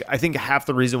games. Like I think half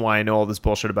the reason why I know all this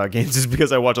bullshit about games is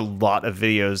because I watch a lot of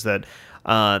videos that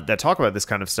that talk about this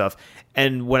kind of stuff.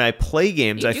 And when I play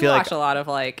games, You I do feel watch like a lot of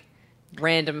like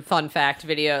random fun fact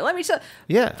video. Let me tell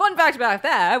Yeah. fun fact about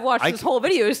that. I've watched I this c- whole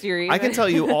video series. I can tell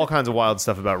you all kinds of wild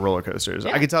stuff about roller coasters.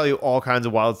 Yeah. I can tell you all kinds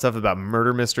of wild stuff about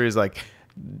murder mysteries. Like,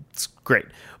 it's great.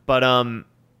 But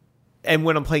and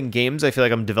when I'm playing games, I feel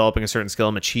like I'm developing a certain skill.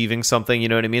 I'm achieving something. You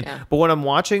know what I mean? Yeah. But when I'm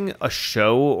watching a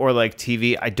show or like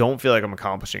TV, I don't feel like I'm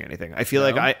accomplishing anything. I feel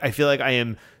like I feel like I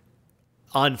am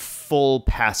on full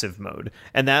passive mode,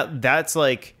 and that's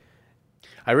like.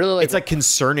 I really like. It's like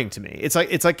concerning to me. It's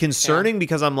like concerning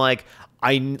because I'm like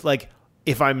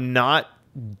if I'm not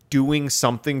doing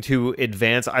something to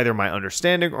advance either my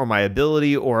understanding or my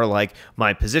ability or like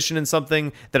my position in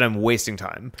something, that I'm wasting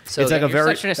time. So it's like a You're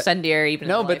very such an incendiary. Even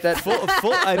no, in but life. that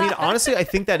full. I mean, honestly, I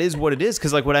think that is what it is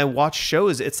because like when I watch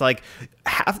shows, it's like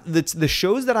half the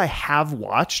shows that I have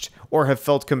watched or have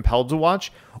felt compelled to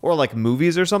watch or like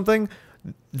movies or something.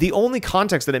 The only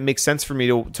context that it makes sense for me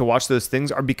to watch those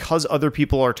things are because other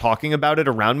people are talking about it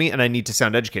around me and I need to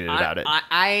sound educated about it.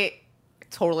 I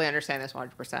totally understand this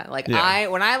 100%. Like Yeah.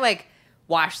 when I like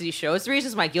watch these shows, the reason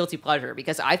is my guilty pleasure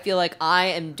because I feel like I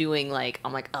am doing like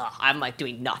I'm like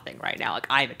doing nothing right now. Like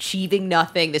I'm achieving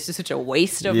nothing. This is such a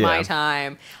waste of my Yeah.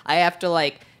 time. I have to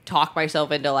like talk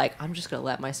myself into like I'm just gonna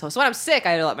let myself. So when I'm sick,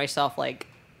 I have to let myself like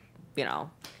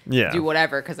do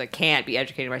whatever because I can't be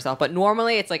educating myself. But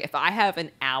normally it's like if I have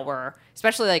an hour,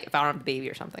 especially like if I don't have a baby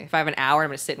or something, if I have an hour, I'm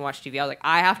gonna sit and watch TV. I was like,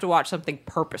 I have to watch something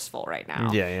purposeful right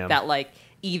now. Yeah. That like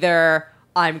either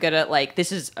I'm gonna like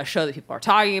this is a show that people are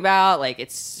talking about, like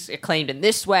it's acclaimed in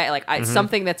this way, like Mm-hmm.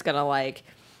 something that's gonna like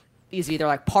is either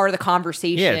like part of the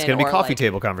conversation. Yeah, it's gonna be or, coffee like-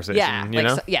 table conversation. Yeah, you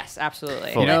know. yes,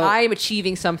 absolutely. Fully. Like, You know- I am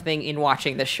achieving something in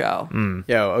watching this show.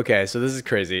 Yo, okay, so this is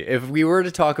crazy. If we were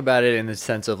to talk about it in the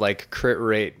sense of like crit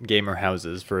rate gamer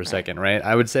houses for a second, right?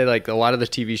 I would say like a lot of the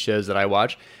TV shows that I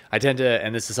watch, I tend to,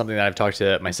 and this is something that I've talked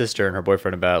to my sister and her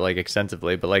boyfriend about like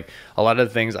extensively, but like a lot of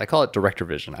the things, I call it director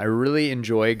vision. I really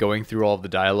enjoy going through all of the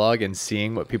dialogue and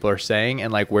seeing what people are saying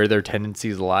and like where their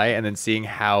tendencies lie and then seeing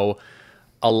how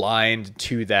aligned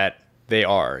to that they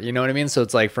are. You know what I mean? So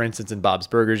it's like, for instance, in Bob's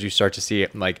Burgers, you start to see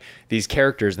like these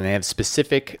characters and they have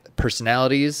specific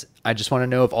personalities. I just want to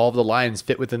know if all of the lines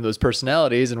fit within those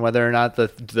personalities and whether or not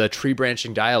the tree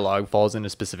branching dialogue falls in a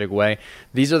specific way.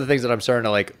 These are the things that I'm starting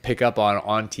to like pick up on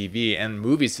TV and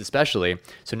movies especially.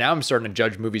 So now I'm starting to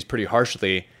judge movies pretty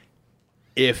harshly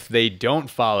if they don't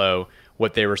follow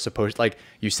what they were supposed, like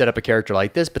you set up a character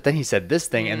like this, but then he said this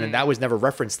thing, and then that was never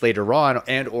referenced later on,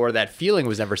 and or that feeling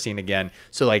was never seen again.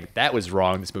 So like that was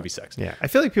wrong. This movie sucks. Yeah, I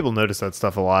feel like people notice that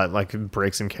stuff a lot, like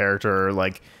breaks in character, or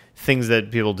like things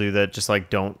that people do that just like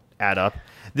don't add up.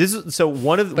 This is so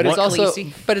one of, But one, it's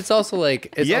also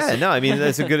like I mean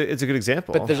it's a good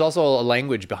example. But there's also a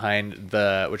language behind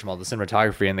the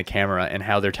cinematography and the camera and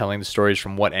how they're telling the stories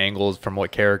from what angles, from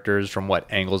what characters, from what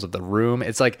angles of the room.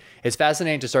 It's like it's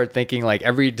fascinating to start thinking like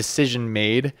every decision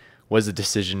made was a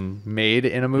decision made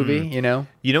in a movie, you know?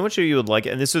 You know what show you would like?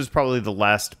 And this was probably the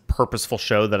last purposeful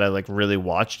show that I like really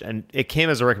watched. And it came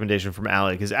as a recommendation from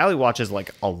Allie, because Allie watches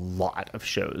like a lot of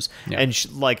shows. Yeah.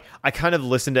 And like, I kind of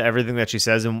listen to everything that she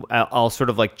says, and I'll sort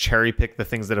of like cherry pick the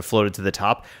things that have floated to the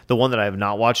top. The one that I have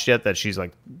not watched yet that she's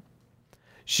like,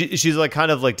 she's like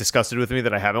kind of like disgusted with me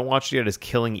that I haven't watched yet is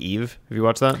Killing Eve. Have you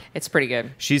watched that? It's pretty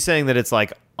good. She's saying that it's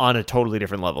like on a totally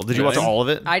different level. Did you watch all of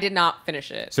it? I did not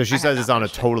finish it. So she says it's on a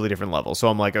totally different level. So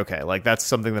I'm like, okay, like that's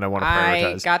something that I want to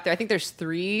prioritize. I got there. I think there's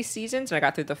 3 seasons, and I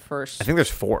got through the first. I think there's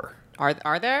 4. Are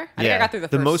there? I think I got through the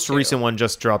first. The most 2. recent one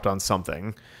just dropped on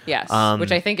something. Yes,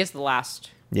 which I think is the last.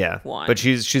 Yeah, one. But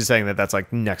she's saying that that's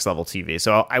like next level TV.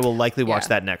 So I will likely watch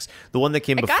that next. The one that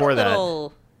came before that.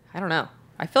 I don't know.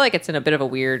 I feel like it's in a bit of a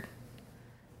weird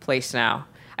place now.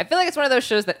 I feel like it's one of those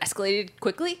shows that escalated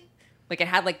quickly. Like it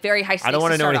had like very high stakes. I don't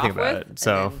want to know anything about with, it.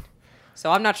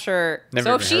 So I'm not sure.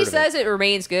 So if she says it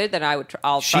remains good, then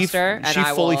I'll trust her. And she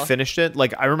fully finished it.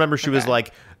 Like I remember she was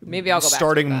like, maybe I'll go back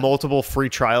starting to that. multiple free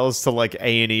trials to like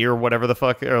A&E or whatever the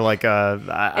fuck, or like I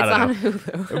don't know.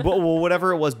 Hulu. well,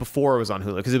 whatever it was before it was on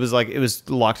Hulu, because it was like it was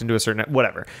locked into a certain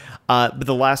whatever. But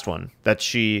the last one that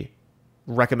she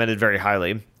recommended very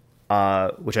highly,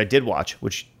 which I did watch,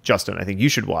 which Justin, I think you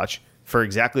should watch for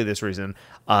exactly this reason,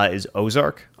 is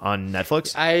Ozark on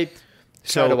Netflix. I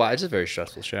try to watch. It's a very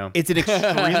stressful show. It's an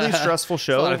extremely stressful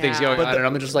show. A lot of things going on, and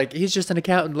I'm just like, he's just an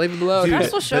accountant. Leave him alone.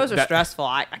 Stressful shows are stressful.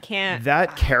 I can't.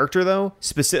 That character, though,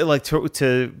 specific, like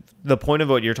to the point of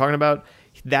what you're talking about,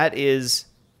 that is,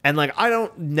 and like I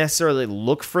don't necessarily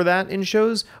look for that in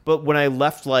shows, but when I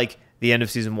left like the end of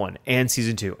season 1 and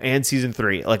season 2 and season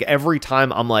 3, like every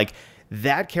time I'm like,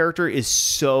 that character is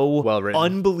so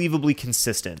unbelievably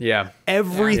consistent. Yeah.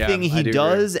 Everything he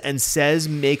does and says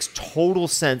makes total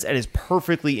sense and is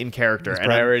perfectly in character. His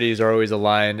priorities are always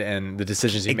aligned, and the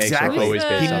decisions he makes are always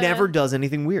based He on. never does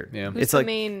anything weird. Yeah. Who's it's the like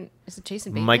main? Is it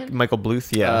Jason Bateman? Michael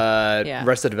Bluth. Yeah.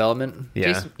 Arrested Development.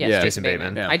 Yeah. Jason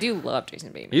Bateman. Yeah. I do love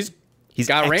Jason Bateman. He's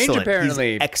got range, excellent.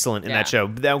 apparently. He's excellent in that show.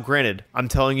 Now, granted, I'm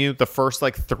telling you, the first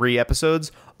like 3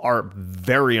 episodes are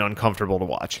very uncomfortable to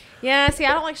watch. Yeah, see,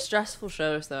 I don't like stressful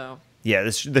shows though. Yeah,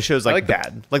 the show's like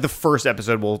bad. Like the first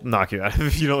episode will knock you out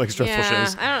if you don't like stressful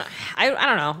shows. I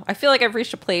don't know. I feel like I've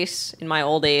reached a place in my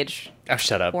old age. Oh,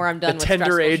 shut up. Where I'm done with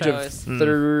tender age shows. of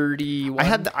 31. I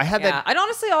had that. I'd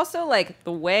honestly also like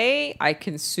the way I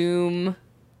consume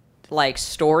like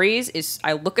stories is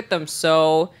I look at them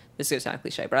so. This is gonna sound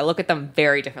cliche, but I look at them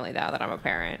very differently now that I'm a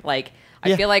parent. Like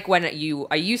I feel like when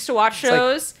I used to watch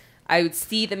shows, I would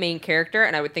see the main character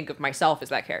and I would think of myself as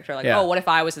that character. Like, oh, what if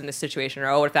I was in this situation, or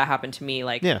oh, what if that happened to me?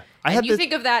 Like, and you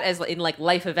think of that as in like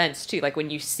life events too. Like when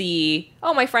you see,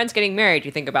 oh, my friend's getting married,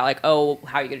 you think about like, oh,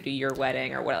 how are you gonna do your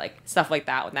wedding or what, like stuff like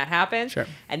that when that happens. Sure.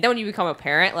 And then when you become a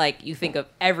parent, like you think of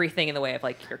everything in the way of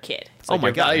like your kid. Oh my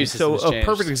god! So a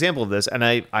perfect example of this, and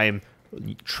I'm.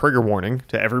 Trigger warning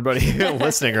to everybody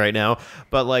listening right now,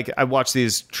 but like I watched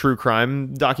these true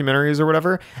crime documentaries or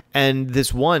whatever, and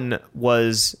this one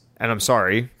was, and I'm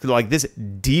sorry, like this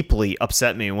deeply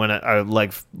upset me when I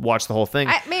like watched the whole thing.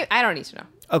 I don't need to know.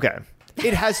 Okay,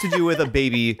 it has to do with a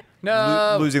baby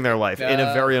losing their life in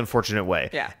a very unfortunate way.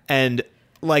 Yeah, and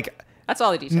like that's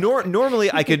all the details. Normally,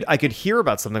 I could hear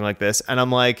about something like this, and I'm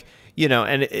like, you know,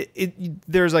 and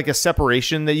there's like a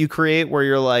separation that you create where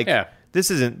you're like,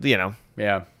 this isn't, you know.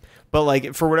 Yeah. But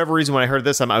like for whatever reason, when I heard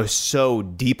this, I was so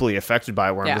deeply affected by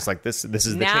it where I'm just like, this is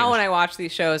the now change. When I watch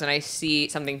these shows and I see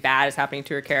something bad is happening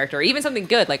to a character, or even something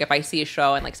good, like if I see a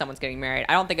show and like someone's getting married,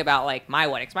 I don't think about like my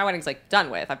wedding. 'Cause my wedding's like done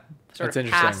with. I've sort of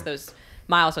passed those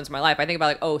milestones in my life. I think about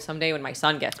like, oh, someday when my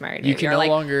son gets married, you can no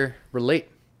longer relate.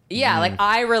 Yeah, like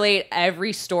I relate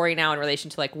every story now in relation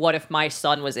to like what if my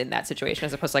son was in that situation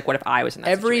as opposed to like what if I was in that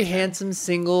situation. situation. Handsome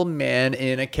single man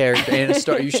in a character in a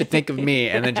story. You should think of me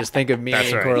and then just think of me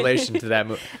in correlation to that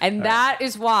movie. And that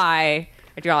is why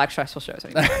I do not like stressful shows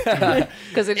anymore.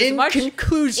 Because it is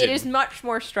conclusion, it is much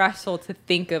more stressful to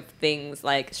think of things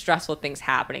like stressful things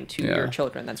happening to your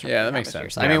children than yeah, that makes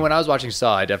sense. I mean, when I was watching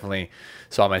Saw, I definitely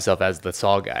saw myself as the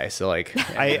Saw guy. So like,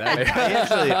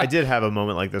 I did have a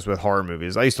moment like this with horror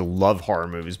movies. I used to love horror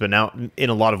movies, but now in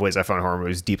a lot of ways, I find horror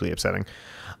movies deeply upsetting.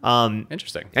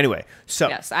 Interesting. Anyway, so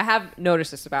yes, I have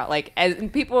noticed this about like, as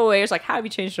and people are always like, "How have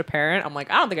you changed a parent?" I'm like,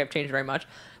 I don't think I've changed very much,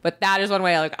 but that is one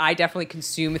way. Like, I definitely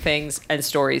consume things and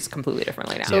stories completely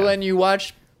differently now. So when you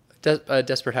watch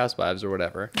Desperate Housewives or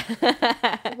whatever,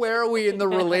 where are we in the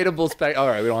relatable spec? All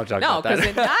right, we don't have to talk about that. No, because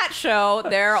in that show,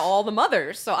 they're all the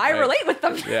mothers, so I relate with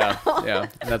them. Yeah.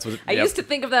 And that's what I used to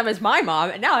think of them as my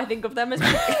mom, and now I think of them as me.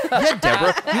 yeah,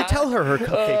 Deborah, you tell her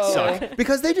cupcakes suck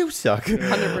because they do suck.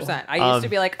 100%. I used to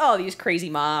be like, oh, these crazy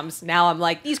moms. Now I'm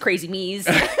like, these crazy me's.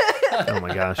 Oh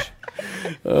my gosh.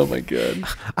 Oh my god.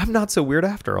 I'm not so weird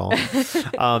after all.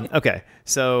 Okay,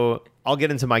 so I'll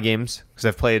get into my games because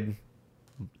I've played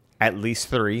at least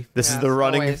 3. This is the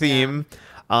running theme.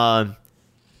 Yeah.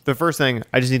 The first thing,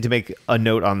 I just need to make a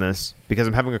note on this because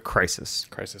I'm having a crisis.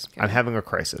 Okay. I'm having a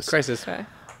crisis. Okay.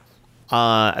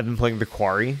 I've been playing The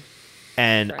Quarry,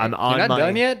 and I'm on You're not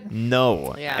done yet?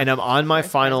 No. Yeah. And I'm on my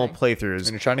final playthroughs. And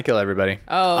you're trying to kill everybody.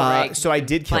 Oh, right. So I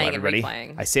did kill Playing and everybody.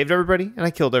 replaying. I saved everybody, and I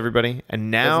killed everybody.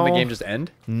 And now... Doesn't the game just end?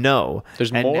 No.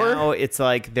 There's and more? Now it's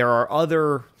like there are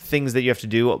other things that you have to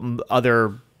do,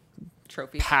 other...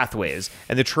 Trophies. pathways,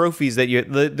 and the trophies that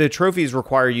the trophies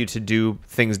require you to do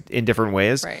things in different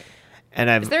ways. Right. And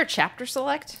Is there a chapter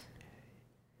select?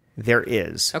 There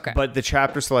is. Okay. But the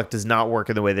chapter select does not work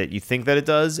in the way that you think that it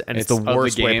does, and it's the of the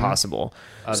worst way game? possible.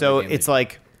 Of So the game it's that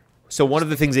like, so one of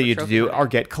the things that you have to trophy do money. are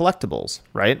get collectibles,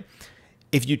 right?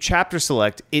 If you chapter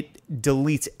select, it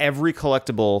deletes every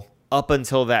collectible up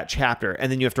until that chapter, and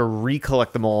then you have to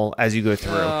recollect them all as you go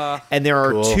through. And there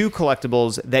are 2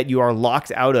 collectibles that you are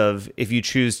locked out of if you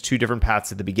choose 2 different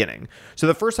paths at the beginning. So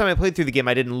the first time I played through the game,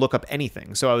 I didn't look up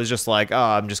anything. So I was just like, oh,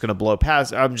 I'm just going to blow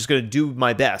past. I'm just going to do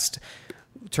my best.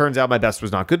 Turns out my best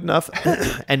was not good enough.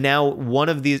 And now one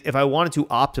of these, if I wanted to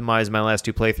optimize my last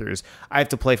 2 playthroughs, I have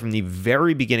to play from the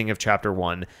very beginning of chapter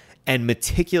 1 and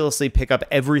meticulously pick up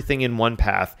everything in one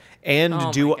path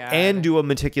and do a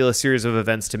meticulous series of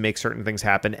events to make certain things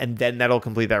happen, and then that'll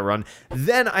complete that run.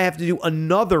 Then I have to do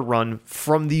another run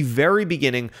from the very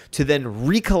beginning to then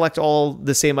recollect all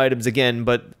the same items again,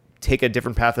 but take a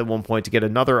different path at one point to get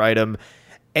another item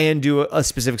and do a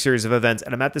specific series of events.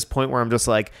 And I'm at this point where I'm just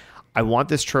like, I want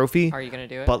this trophy. Are you going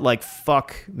to do it? But like,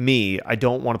 fuck me. I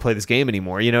don't want to play this game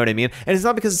anymore. You know what I mean? And it's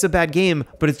not because it's a bad game,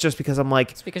 but it's just because I'm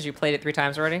like, It's because you played it 3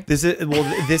 times already? this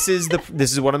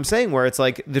is what I'm saying, where it's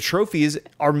like the trophies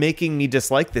are making me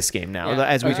dislike this game now, Yeah.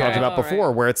 as we talked about before,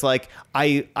 Right. where it's like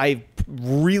I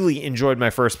really enjoyed my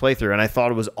first playthrough and I thought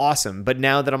it was awesome. But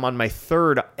now that I'm on my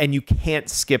 3rd and you can't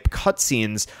skip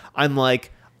cutscenes, I'm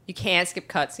like, You can't skip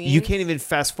cutscenes? you can't even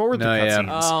fast forward the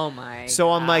cutscenes. Oh my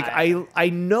So I'm like, I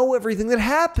know everything that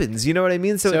happens. You know what I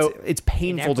mean? So it's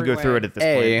painful to every go through way. it at this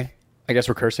point. I guess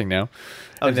we're cursing now.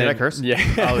 Oh, And did I then- curse? Yeah.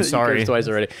 Oh, You sorry. cursed twice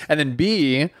already. And then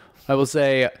B, I will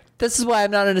say, this is why I'm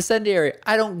not an incendiary.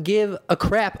 I don't give a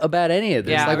crap about any of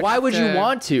this. Yeah, I like, would why have would you to-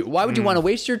 want to? Why would you want to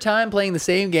waste your time playing the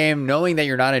same game knowing that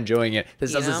you're not enjoying it?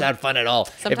 This doesn't know? sound fun at all. If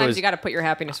it Sometimes was you got to put your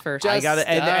happiness first. I got it,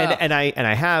 Stop. and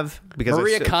I have because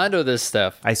Maria Kondo this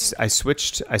stuff. I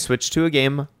switched to a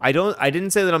game. I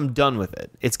didn't say that I'm done with it.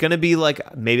 It's gonna be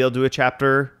like maybe I'll do a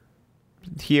chapter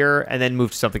here and then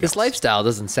move to something This else. lifestyle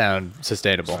doesn't sound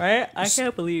sustainable. Right? I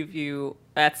can't believe you.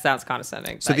 That sounds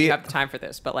condescending. So So you have the time for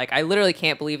this, but like, I literally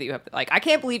can't believe that you have. Like, I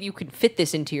can't believe you could fit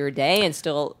this into your day and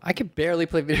still. I can barely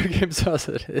play video games as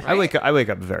it is. I wake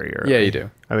up very early. Yeah, you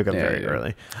do. I wake up Yeah, very you do.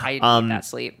 early. I need that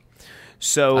sleep.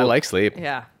 So I like sleep.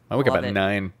 Yeah, I wake up love at it.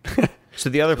 9. So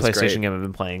the other That's PlayStation great. game I've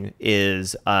been playing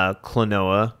is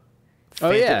Klonoa. Oh,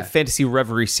 yeah. Fantasy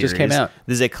Reverie series. came out.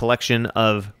 This is a collection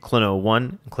of Klonoa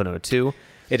 1 and Klonoa 2.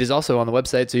 It is also on the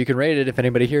website, so you can rate it if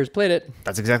anybody here has played it.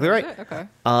 That's exactly right.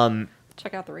 Okay.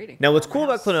 Check out the rating. Now, what's cool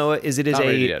about Klonoa is it is Not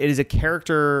rated yet. it is a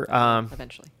character.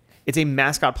 Eventually. It's a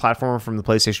mascot platformer from the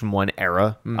PlayStation 1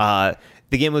 era. Mm.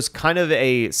 The game was kind of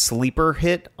a sleeper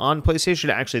hit on PlayStation.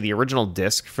 Actually, the original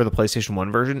disc for the PlayStation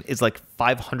 1 version is like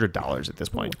 $500 at this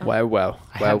point. Wow.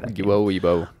 have that game.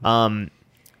 Whoa.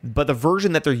 But the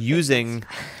version that they're using...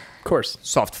 Of course.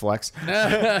 Soft flex.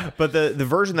 But the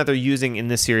version that they're using in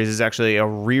this series is actually a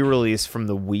re-release from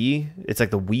the Wii. It's like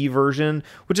the Wii version,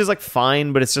 which is like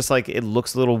fine, but it's just like it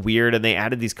looks a little weird, and they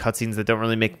added these cutscenes that don't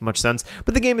really make much sense.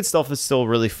 But the game itself is still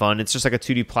really fun. It's just like a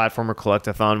 2D platformer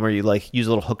collectathon where you like use a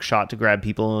little hook shot to grab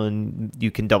people, and you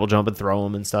can double jump and throw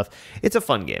them and stuff. It's a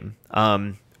fun game.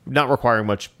 not requiring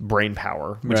much brain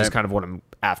power, which is Right. kind of what I'm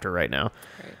after right now.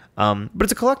 Right. But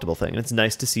it's a collectible thing, and it's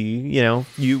nice to see.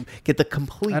 You get the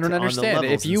complete. I don't on the understand.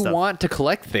 levels If and you stuff. want to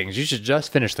collect things, you should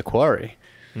just finish the quarry.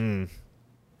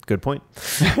 Good point.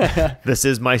 This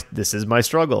is my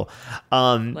struggle.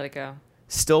 Let it go.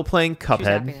 Still playing Choose Cuphead.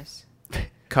 happiness.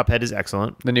 Cuphead is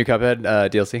excellent. The new Cuphead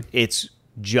DLC. It's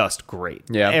just great.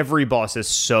 Yeah. Every boss is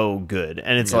so good,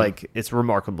 and it's it's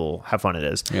remarkable how fun it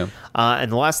is. Yeah.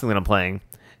 And the last thing that I'm playing,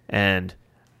 and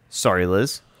sorry,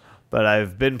 Liz, but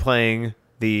I've been playing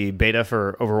the beta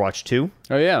for Overwatch 2.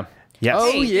 Oh yeah. Yes.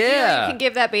 Oh, Hey, did you know yeah. you can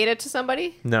give that beta to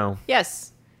somebody? No.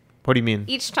 Yes. What do you mean?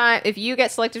 Each time, if you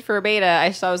get selected for a beta, I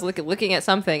was looking at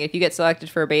something. If you get selected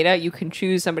for a beta, you can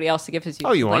choose somebody else to give it to.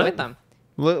 Oh, you play want with it? them?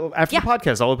 After Yeah. the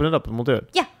podcast, I'll open it up and we'll do it.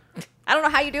 Yeah. I don't know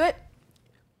how you do it,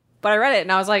 but I read it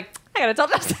and I was like, I gotta tell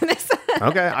Dustin this.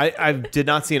 Okay. I did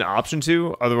not see an option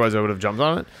to. Otherwise, I would have jumped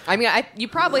on it. I mean, you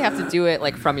probably have to do it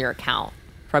like from your account,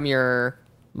 from your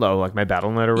Like my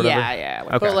Battle.net or whatever. yeah.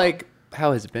 Okay. But like,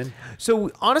 how has it been?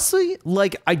 So honestly,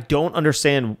 I don't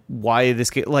understand why this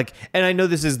game, and I know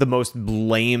this is the most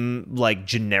lame,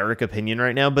 generic opinion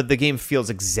right now, but the game feels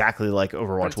exactly like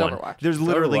Overwatch it's 1. Overwatch. There's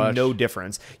literally Overwatch. no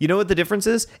difference. You know what the difference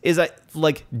is?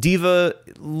 Diva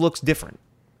looks different,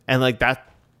 and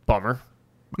that bummer.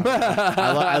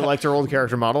 I liked her old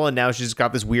character model, and now she's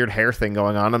got this weird hair thing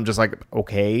going on. I'm just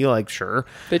okay, sure.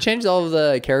 They changed all of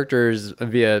the characters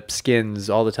via skins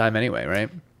all the time anyway, right?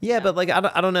 Yeah, but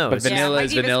I don't know. But It's just- vanilla my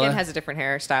is Diva vanilla? skin has a different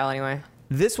hairstyle anyway.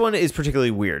 This one is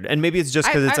particularly weird, and maybe it's just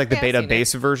because it's I've the seen beta it.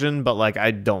 base version, but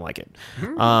I don't like it.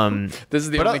 This is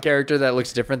the But, only character that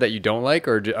looks different that you don't like,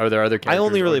 or are there other characters? I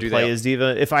only or really do play they- as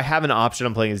Diva. If I have an option,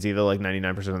 I'm playing as Diva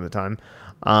 99% of the time.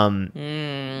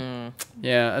 Yeah,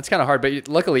 it's kind of hard, but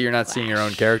luckily you're not seeing your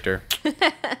own character. I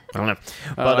don't know.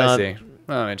 Oh, But I see.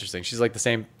 Oh, interesting. She's like the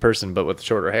same person, but with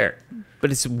shorter hair.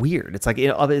 But it's weird. It's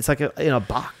in a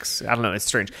box. I don't know. It's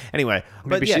strange. Anyway, but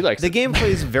Maybe yeah, she likes the it. game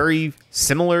plays very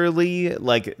similarly.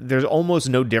 There's almost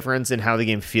no difference in how the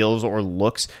game feels or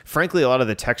looks. Frankly, a lot of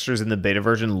the textures in the beta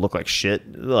version look like shit.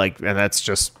 And that's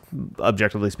just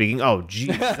objectively speaking. Oh,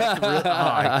 geez. That's really,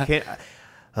 I can't.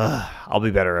 I'll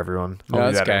be better, everyone. I'll No,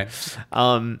 be that's better.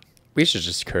 okay. We should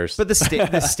just curse. But the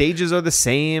stages are the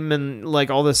same, and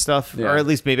all this stuff, Yeah. or at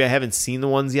least maybe I haven't seen the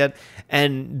ones yet.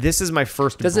 And this is my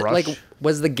first. Does it brush.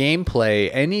 was the gameplay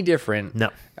any different? No.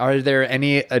 Are there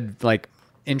any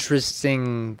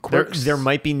interesting There, quirks? there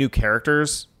might be new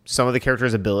characters. Some of the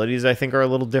characters' abilities, I think, are a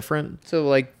little different.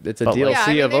 So it's a But,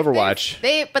 DLC of they've- Overwatch.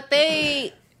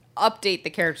 They update the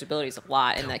character's abilities a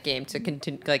lot in that game to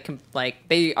continue.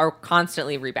 They are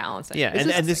constantly rebalancing. Yeah,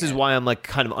 and this is why I'm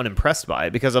kind of unimpressed by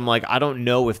it, because I'm I don't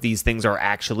know if these things are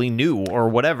actually new or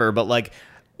whatever, but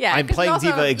Yeah, I'm 'cause playing you also,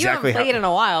 Diva exactly You haven't played how. in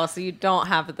a while, so you don't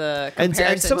have the And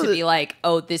comparison some of to the- be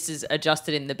oh, this is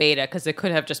adjusted in the beta, because it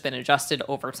could have just been adjusted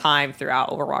over time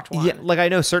throughout Overwatch 1. Yeah, I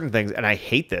know certain things, and I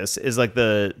hate this, is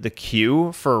the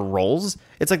queue for roles.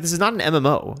 It's this is not an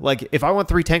MMO. If I want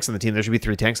 3 tanks on the team, there should be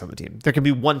 3 tanks on the team. There can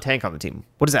be 1 tank on the team.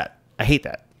 What is that? I hate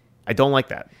that. I don't like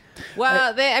that.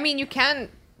 Well, you can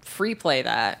free play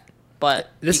that, but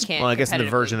you can't. Well, I guess in the competitively.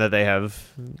 version that they have,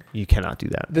 you cannot do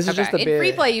that. This is Okay. just a In bit.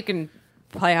 free play, you can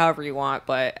play however you want,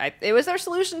 but it was their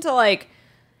solution to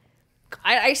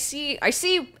I see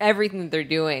everything that they're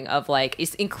doing of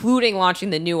including launching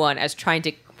the new one as trying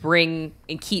to bring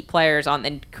and keep players on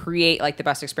and create the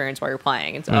best experience while you're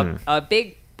playing. It's a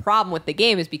big problem with the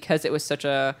game is because it was such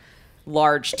a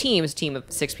large team. It's a team of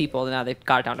 6 people, and now they've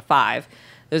got it down to 5.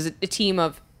 There's a team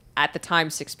of, at the time,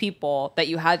 6 people that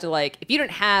you had to if you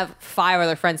didn't have 5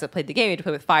 other friends that played the game, you had to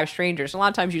play with 5 strangers. And a lot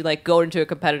of times you'd go into a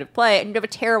competitive play and you'd have a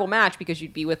terrible match because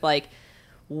you'd be with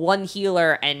 1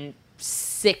 healer and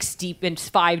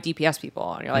 5 DPS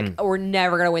people, and you're oh, we're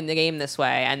never gonna win the game this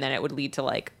way, and then it would lead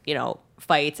to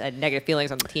fights and negative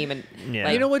feelings on the team. And Yeah.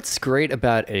 You know what's great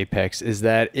about Apex is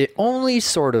that it only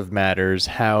sort of matters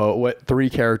what 3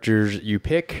 characters you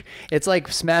pick. It's like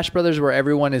Smash Brothers, where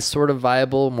everyone is sort of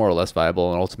viable, more or less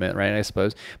viable in Ultimate, right? I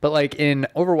suppose. But in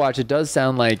Overwatch, it does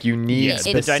sound like you need Yes, the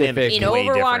specific. dynamic in way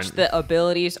Overwatch, different. the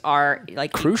abilities are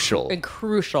Crucial.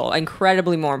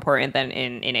 incredibly more important than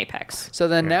in Apex. So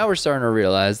then now we're starting to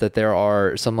realize that there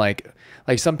are some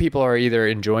some people are either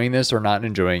enjoying this or not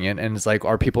enjoying it, and it's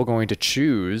are people going to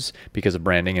choose because of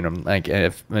branding and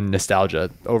and nostalgia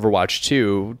Overwatch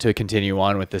 2 to continue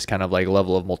on with this kind of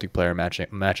level of multiplayer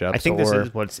matchups? I think this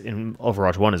is what's in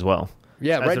Overwatch 1 as well.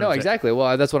 Yeah, That's right. what No, I'm saying. exactly.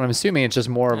 Well, that's what I'm assuming. It's just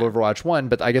more of Overwatch 1.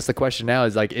 But I guess the question now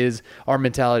is our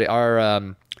mentality, our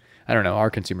I don't know, our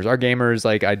consumers, our gamers,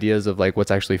 ideas of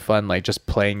what's actually fun, just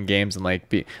playing games and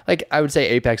be I would say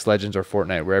Apex Legends or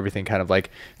Fortnite, where everything kind of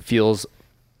feels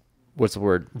what's the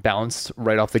word, balanced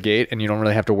right off the gate, and you don't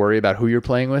really have to worry about who you're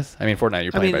playing with. I mean, Fortnite,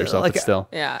 you're playing by yourself, but still.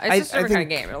 Yeah, it's just a different kind of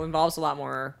game. It involves a lot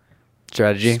more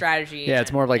strategy. Yeah,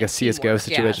 it's more of like a CS:GO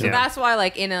situation. Yeah, so that's why,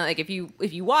 like, if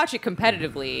you watch it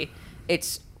competitively,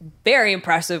 it's very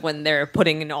impressive when they're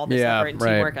putting in all this effort and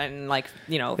teamwork and, like,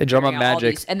 they drum up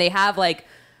magic, and they have like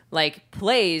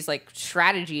plays, like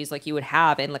strategies like you would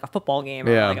have in like a football game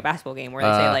or like a basketball game, where they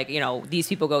say, like, these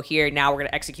people go here, now we're going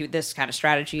to execute this kind of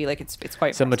strategy. Like, it's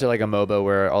quite similar to like a MOBA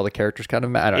where all the characters kind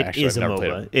of I don't actually, I've never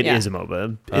played it. It is a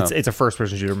MOBA. It's a first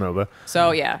person shooter MOBA.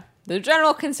 So yeah, the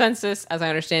general consensus, as I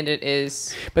understand it,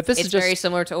 is it's very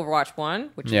similar to Overwatch 1,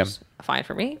 which is fine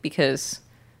for me because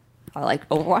I like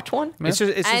Overwatch 1. It's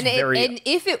just very... And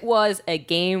if it was a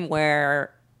game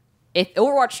where, if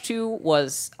Overwatch 2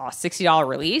 was a $60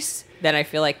 release, then I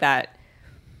feel like that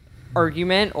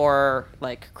argument or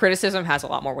like criticism has a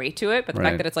lot more weight to it. But the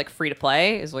fact that it's like free to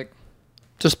play is like,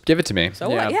 just give it to me. So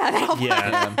what?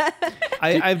 Yeah.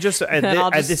 I've just at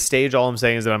this stage, all I'm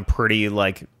saying is that I'm pretty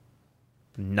like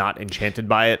not enchanted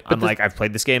by it. But I've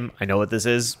played this game. I know what this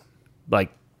is.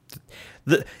 Like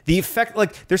the effect,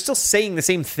 like they're still saying the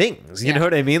same things. You know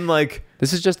what I mean? Like,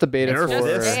 this is just the beta for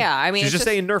this. Yeah, I mean, she's just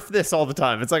saying nerf this all the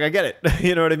time. It's like, I get it.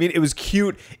 You know what I mean? It was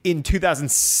cute in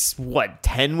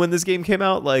 2010 when this game came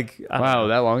out. Like, wow,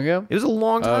 that long ago? It was a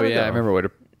long time ago. I remember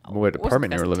what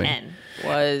apartment you were living in.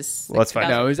 Was well, let's find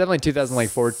out. No, it was definitely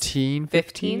 2014,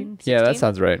 15. Yeah, that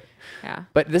sounds right. Yeah,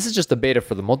 but this is just the beta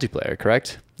for the multiplayer,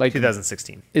 correct? Like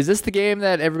 2016. Is this the game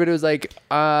that everybody was like,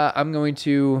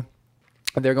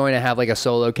 they're going to have like a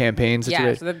solo campaign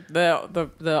situation? Yeah, so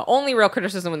the only real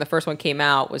criticism when the first one came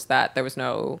out was that there's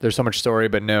so much story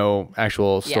but no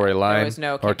actual storyline, there was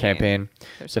no campaign.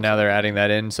 So now they're adding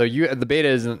that in. So the beta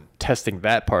isn't testing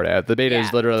that part out. The beta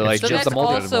is literally like just the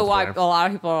multiplayer. Also why a lot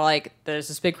of people are like, there's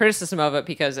this big criticism of it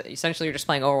because essentially you're just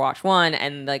playing Overwatch 1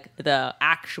 and like the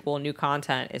actual new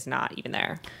content is not even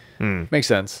there. Makes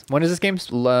sense. When is this game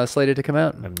slated to come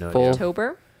out? I have no idea.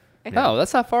 October. Oh,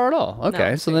 that's not far at all.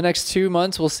 Okay, so the next 2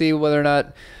 months we'll see whether or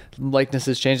not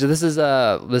likenesses change. This is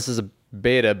a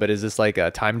beta, but is this like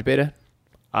a timed beta?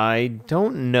 I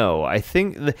don't know. I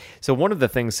think so. One of the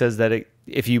things says that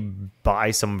if you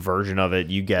buy some version of it,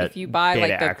 you get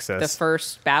beta access. The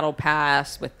first battle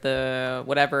pass with the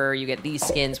whatever, you get these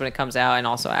skins when it comes out, and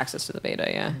also access to the beta.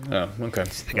 Yeah. Oh, okay.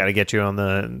 They got to get you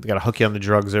got to hook you on the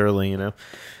drugs early,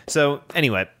 So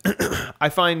anyway, I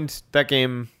find that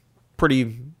game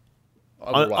pretty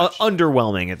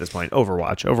underwhelming at this point.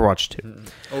 Overwatch 2.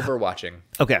 Overwatching.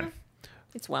 Okay.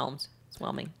 It's whelming.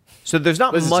 So there's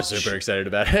not much. Super excited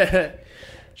about it.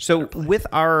 So with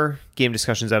our game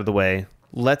discussions out of the way,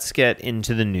 let's get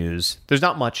into the news. There's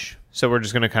not much, so we're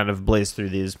just going to kind of blaze through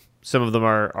these. Some of them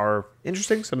are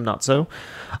interesting, some not so.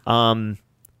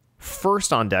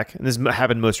 First on deck, and this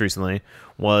happened most recently,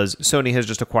 was Sony has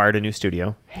just acquired a new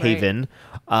studio, Haven.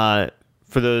 For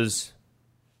those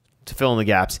to fill in the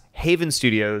gaps, Haven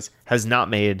Studios has not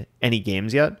made any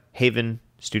games yet. Haven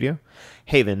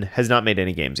has not made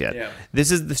any games yet. Yeah.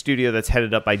 This is the studio that's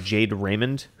headed up by Jade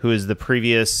Raymond, who is the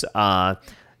previous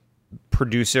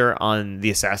producer on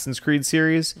the Assassin's Creed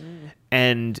series.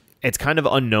 And it's kind of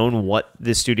unknown what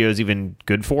this studio is even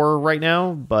good for right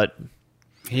now, but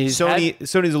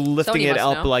Sony's lifting it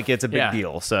up like it's a big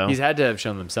deal. So he's had to have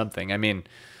shown them something. I mean,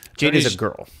 Jade is a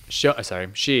girl.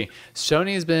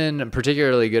 Sony's been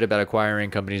particularly good about acquiring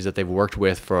companies that they've worked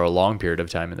with for a long period of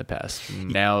time in the past.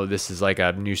 Now this is like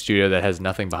a new studio that has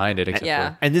nothing behind it except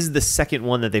for... And this is the second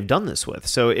one that they've done this with.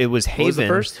 So it was Haven. What was the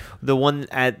first? The one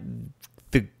at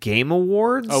the Game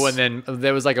Awards. Oh, and then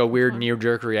there was like a weird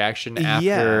knee-jerk reaction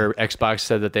after Xbox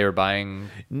said that they were buying...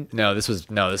 No, this is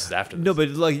after this. No, but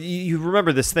like you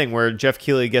remember this thing where Jeff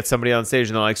Keighley gets somebody on stage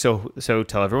and they're like, so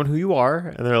tell everyone who you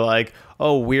are. And they're like,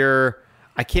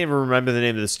 I can't even remember the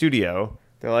name of the studio.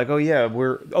 They're like,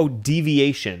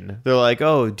 Deviation. They're like,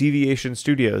 Deviation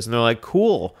Studios. And they're like,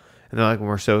 cool. And they're like,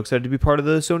 we're so excited to be part of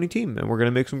the Sony team and we're going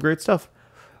to make some great stuff.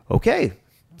 Okay.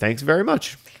 Thanks very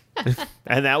much.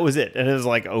 And that was it. And it was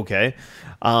like, okay.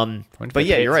 But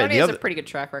yeah, you're right. Sony has a pretty good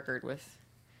track record with...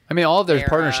 I mean, all of their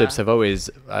partnerships have always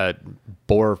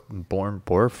bore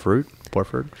fruit.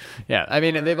 Yeah. I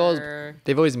mean, they've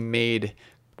always made...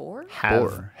 Bared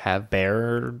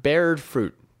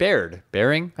fruit.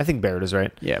 Bearing? I think bared is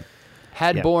right. Yeah.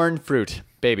 Born fruit.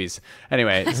 Babies.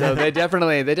 Anyway, so they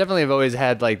definitely have always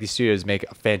had like these studios make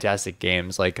fantastic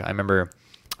games. Like I remember,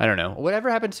 I don't know, whatever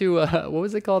happened to what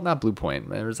was it called? Not Blue Point.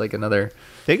 There was like another.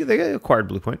 They acquired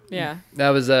Blue Point. Yeah. That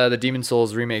was the Demon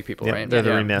Souls remake people, right? They're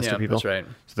the remaster people. That's right.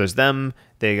 So there's them.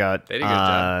 They did a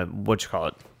good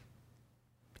job.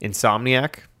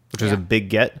 Insomniac, which was a big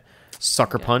get.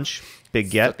 Sucker Punch, big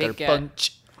get. Big get.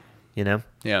 Punch. You know?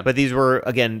 Yeah. But these were,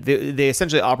 again, they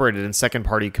essentially operated in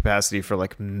second-party capacity for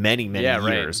like many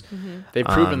years. Right. They've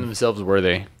proven themselves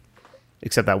worthy.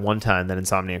 Except that one time that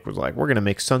Insomniac was like, we're going to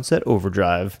make Sunset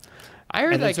Overdrive. I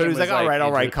heard And then that so he was like, all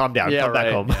right, calm down. Yeah, Come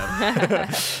back home.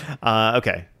 Yeah.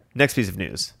 Okay, next piece of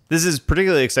news. This is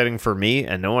particularly exciting for me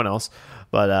and no one else,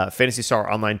 but Phantasy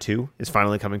Star Online 2 is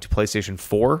finally coming to PlayStation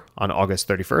 4 on August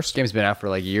 31st. Game's been out for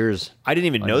like years. I didn't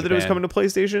even know that it was Japan. coming to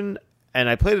PlayStation, and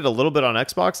I played it a little bit on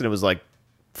Xbox, and it was like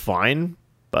fine,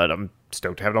 but I'm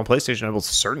stoked to have it on PlayStation. I will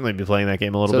certainly be playing that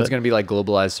game a little So bit. it's going to be like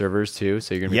globalized servers too.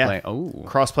 So you're going to be playing. Oh,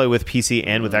 crossplay with PC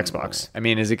and with Xbox. I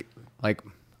mean, is it like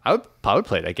I would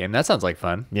play that game. That sounds like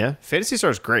fun. Yeah, Phantasy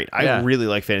Star is great. I Yeah. really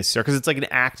like Phantasy Star because it's like an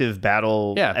active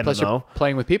battle Yeah. Plus, MMO. you're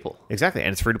playing with people. Exactly,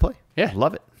 and it's free to play. Yeah.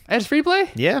 Love it. And it's free to play.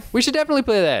 Yeah. We should definitely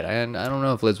play that. And I don't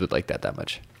know if Liz would like that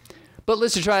much. But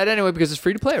Liz should try it anyway because it's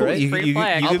free to play, right? You- Free to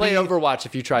play. you I'll could play be- Overwatch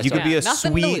if you try. You could be a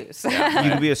Nothing to sweet, lose.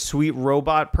 you could be a sweet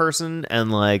robot person,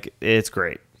 and like it's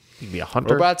great. You could be a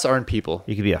hunter. Robots aren't people.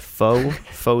 You could be a foe.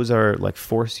 Foes are like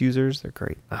Force users. They're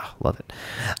great. Oh, love it.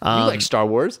 You like Star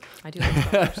Wars? I do like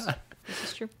Star Wars. This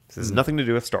is true. This has nothing to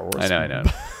do with Star Wars. I know.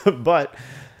 But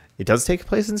it does take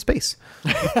place in space.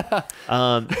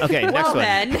 Okay, next Well one.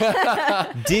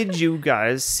 then, Did you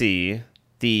guys see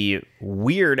the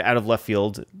weird out of left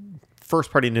field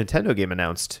first party Nintendo game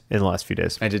announced in the last few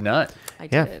days? I did not. I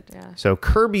Yeah. did. Yeah. So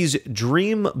Kirby's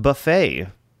Dream Buffet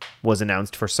was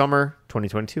announced for summer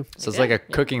 2022. So it's like a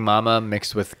Cooking Mama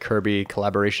mixed with Kirby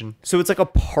collaboration. So it's like a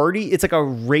party, it's like a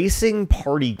racing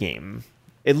party game.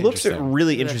 It looks Interesting.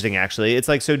 really interesting, actually. It's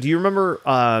like, so do you remember,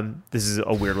 this is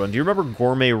a weird one. Do you remember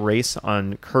Gourmet Race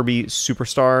on Kirby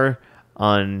Superstar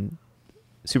on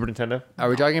Super Nintendo? Are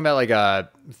we talking about like a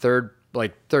third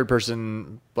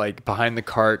person, like behind the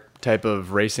cart type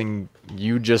of racing?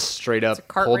 You just straight up a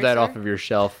kart pulled that racer? off of your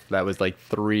shelf that was like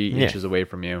 3 inches away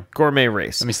from you. Gourmet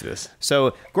Race. Let me see this.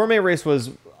 So Gourmet Race was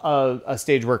a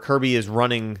stage where Kirby is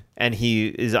running and he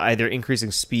is either increasing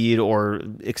speed or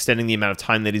extending the amount of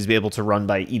time that he's able to run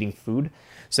by eating food.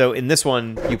 So in this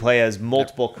one, you play as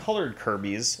multiple colored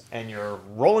Kirbys and you're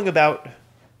rolling about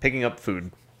picking up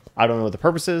food. I don't know what the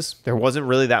purpose is. There wasn't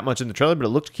really that much in the trailer, but it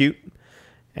looked cute.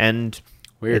 And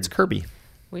Weird. it's Kirby.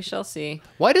 We shall see.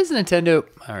 Why does Nintendo?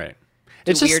 All right,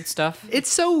 Do it's weird stuff. It's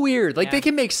so weird. Like Yeah. they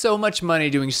can make so much money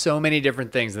doing so many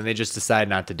different things, and they just decide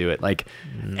not to do it. Like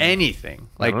anything.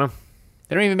 I Like don't know.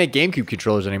 they don't even make GameCube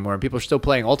controllers anymore, and people are still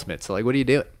playing Ultimate. So like, what do you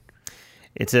do?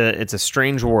 It's a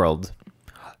strange world.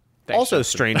 Thanks, Also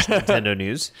Justin. strange Nintendo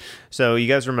news. So you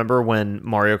guys remember when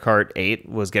Mario Kart 8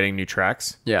 was getting new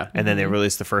tracks? Yeah. And then they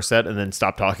released the first set and then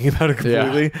stopped talking about it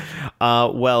completely.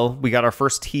 Well, we got our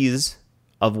first tease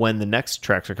of when the next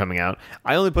tracks are coming out.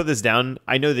 I only put this down.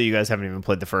 I know that you guys haven't even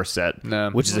played the first set, No.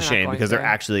 which is a We're not shame going because they're to.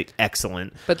 actually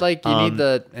excellent. But like, you need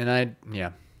the yeah.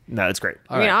 No, it's great.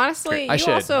 I mean, right. honestly, I you should.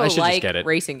 also I should just like get it.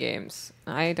 racing games.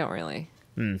 I don't really.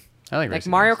 I like Like racing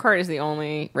Mario games. Kart is the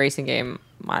only racing game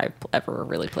I've ever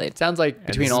really played. Sounds like this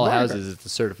between is all Mario houses, it's a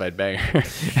certified banger.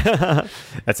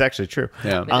 That's actually true.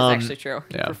 Yeah. That is actually true.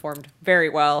 It yeah. performed very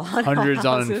well. Hundreds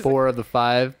on 4 of the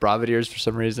 5 Bravadiers for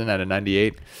some reason at a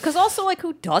 98. Because also, like,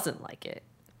 who doesn't like it?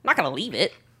 I'm not gonna leave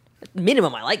it. At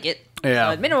minimum, I like it. Yeah.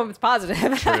 So at minimum, it's positive.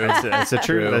 That's a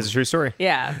true. True. That's a true story.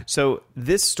 Yeah. So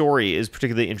this story is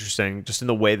particularly interesting just in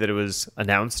the way that it was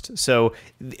announced. So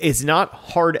it's not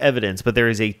hard evidence, but there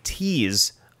is a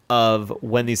tease of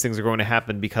when these things are going to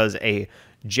happen because a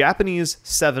Japanese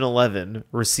 7-Eleven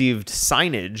received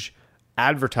signage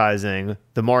advertising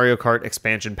the Mario Kart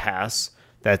expansion pass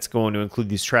that's going to include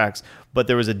these tracks. But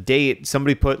there was a date,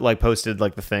 somebody posted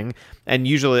like the thing, and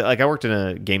usually, like, I worked in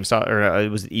a GameStop, or it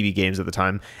was EB Games at the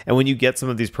time, and when you get some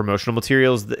of these promotional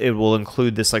materials, it will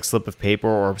include this like slip of paper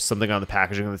or something on the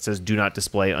packaging that says "Do not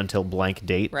display until blank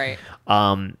date." Right.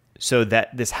 So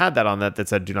that this had that on that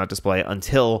said "Do not display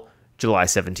until July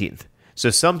 17th." So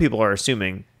some people are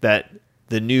assuming that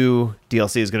the new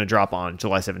DLC is going to drop on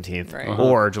July 17th Right.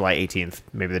 or July 18th,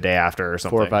 maybe the day after or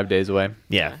something. 4 or 5 days away.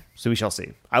 Yeah. So we shall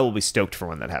see. I will be stoked for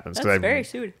when that happens. 'cause That's very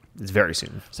soon. It's very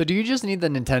soon. So do you just need the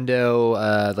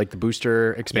Nintendo, like the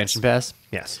booster expansion pass?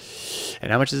 Yes.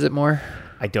 And how much is it more?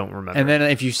 I don't remember. And then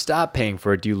if you stop paying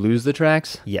for it, do you lose the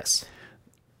tracks? yes.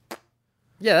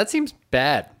 Yeah, that seems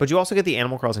bad. But you also get the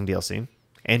Animal Crossing DLC.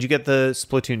 And you get the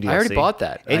Splatoon DLC. I already bought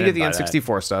that. And I you get the didn't buy that.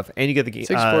 N64 stuff. And you get the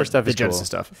 64 stuff the is Genesis cool.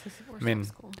 stuff. I mean, The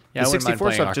yeah, I wouldn't mind 64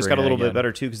 playing stuff just got a Ocarina little bit again.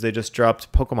 better too because they just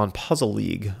dropped Pokemon Puzzle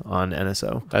League on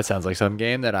NSO. That sounds like some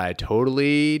game that I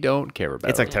totally don't care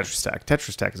about. It's like Tetris Stack.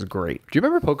 Tetris Stack is great. Do you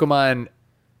remember Pokemon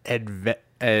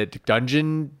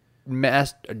Dungeon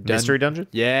Mystery Dungeon?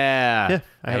 Yeah. Yeah,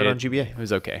 I have it on hated- GBA. It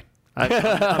was okay. I'm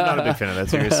not a big fan of that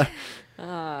series.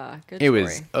 Good It story.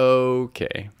 was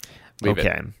okay. Leave it.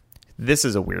 Okay. This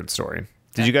is a weird story.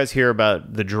 Did you guys hear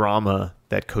about the drama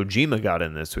that Kojima got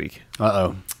in this week?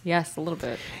 Uh-oh. Yes, a little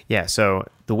bit. Yeah, so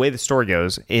the way the story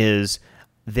goes is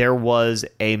there was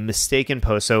a mistaken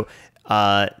post. So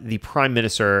the Prime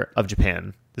Minister of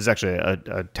Japan, this is actually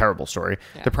a terrible story.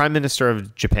 Yeah. The Prime Minister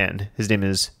of Japan, his name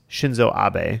is Shinzo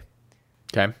Abe.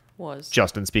 Okay. Was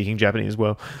Justin speaking Japanese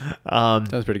well.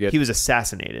 That was pretty good. He was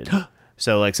assassinated.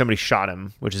 So like somebody shot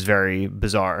him, which is very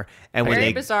bizarre. And when very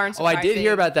they bizarre and Oh, I did surprising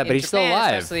hear about that, but in he's still Japan,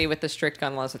 alive. especially with the strict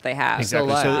gun laws that they have.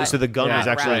 exactly alive. so the gun Yeah. was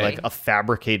actually Right. like a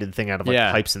fabricated thing out of like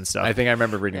pipes and stuff. I think I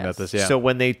remember reading Yes. about this,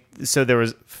 yeah. So there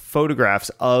was photographs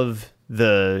of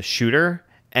the shooter,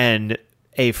 and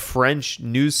a French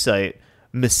news site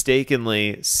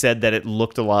mistakenly said that it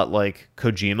looked a lot like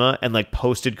Kojima and like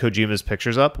posted Kojima's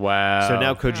pictures up. Wow. So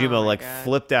now Kojima Oh my like God.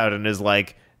 flipped out and is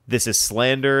like, this is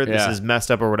slander, this Yeah. is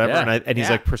messed up or whatever. Yeah. And he's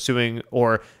Yeah. like pursuing,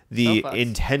 or the No fuss.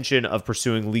 intention of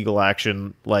pursuing legal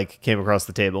action like came across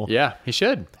the table. Yeah, he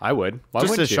should. I would. Why Just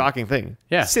a wouldn't you? shocking thing.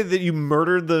 Yeah. Say that you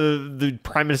murdered the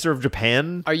Prime Minister of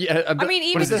Japan. Are you, I mean,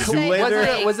 even is to it, say,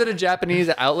 Zoolander? was it a Japanese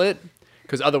outlet?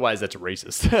 Because otherwise, that's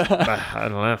racist. I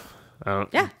don't know.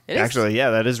 Yeah, it is. Actually, yeah,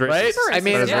 that is racist. Right? Super I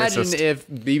mean, That is imagine racist. if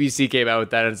BBC came out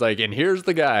with that and it's like, and here's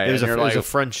the guy. It was, and a, you're it was like, a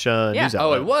French news oh,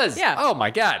 outlet. it was? Yeah. Oh,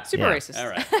 my God. super Yeah. racist. All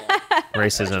right.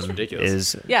 Racism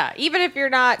ridiculous. is Yeah, even if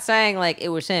you're not saying like it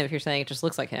was him, if you're saying it just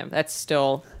looks like him, that's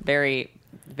still very,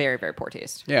 very, very poor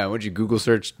taste. Yeah, would you Google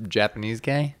search Japanese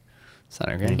guy? It's not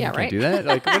okay. Yeah, you right. can't do that.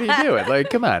 Like, what are you doing? Like,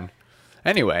 come on.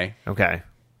 Anyway, okay.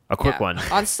 A quick Yeah. one.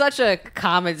 On such a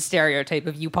common stereotype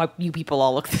of you people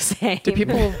all look the same. do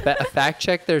people fact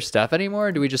check their stuff anymore,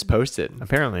 or do we just post it?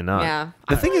 Apparently not. Yeah.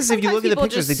 The thing is, if you Sometimes look at the people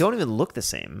pictures, just- they don't even look the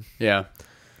same. Yeah.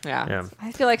 Yeah. Yeah.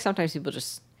 I feel like sometimes people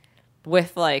just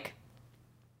with like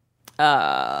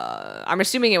I'm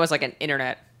assuming it was like an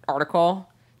internet article.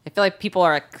 I feel like people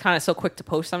are kind of so quick to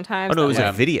post sometimes. Oh no, it was Yeah.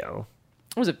 a video.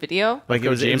 Was it video? Like it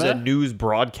was a Kojima? news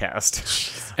broadcast.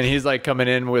 And he's like coming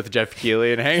in with Jeff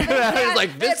Keighley and hanging out. He's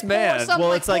like, this man. Some, Well,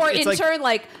 like, it's like- poor it's like-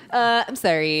 intern, I'm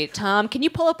sorry, Tom. Can you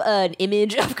pull up an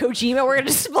image of Kojima? We're gonna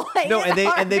display. No, it and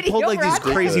on they video pulled like these broadcast?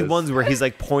 crazy Ridiculous. ones where he's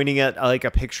like pointing at like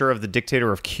a picture of the dictator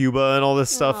of Cuba and all this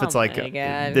stuff. Oh It's like my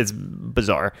God. it's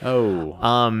bizarre.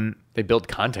 Oh. They built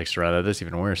context around that. That's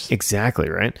even worse. Exactly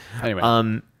right. Anyway.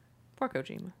 Poor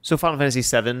Kojima. So Final Fantasy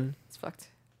VII. It's fucked.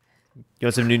 You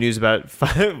want some new news about?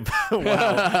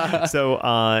 Wow. So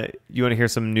you want to hear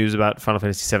some news about Final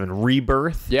Fantasy VII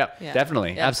Rebirth? Yeah, Yeah.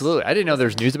 definitely. Yes. Absolutely. I didn't know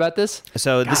there's news about this.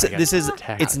 So this I gotta this is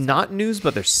attack. it's not news,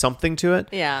 but there's something to it.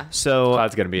 Yeah. So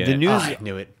Cloud's going to be in the it. news. Oh, I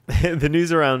knew it. The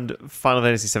news around Final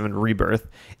Fantasy VII Rebirth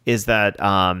is that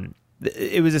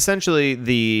it was essentially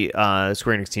the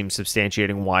Square Enix team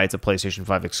substantiating why it's a PlayStation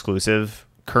 5 exclusive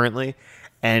currently,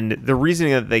 and the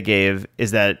reasoning that they gave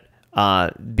is that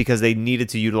because they needed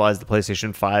to utilize the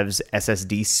PlayStation 5's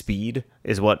SSD speed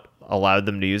is what allowed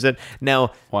them to use it.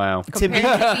 Now, Wow. to me,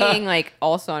 Compared to being like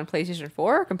also on PlayStation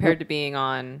 4, compared to being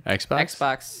on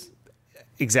Xbox?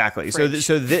 exactly. Fridge.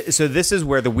 So this is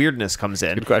where the weirdness comes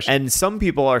in. Good question. And some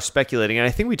people are speculating, and I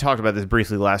think we talked about this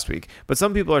briefly last week, but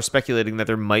some people are speculating that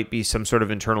there might be some sort of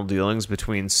internal dealings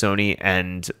between Sony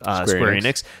and Square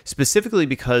Enix, specifically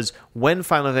because when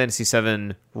Final Fantasy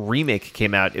VII Remake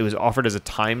came out, it was offered as a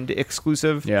timed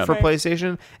exclusive Yeah. for Right.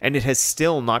 PlayStation, and it has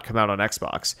still not come out on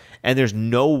Xbox. And there's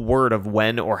no word of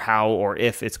when or how or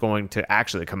if it's going to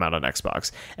actually come out on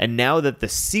Xbox. And now that the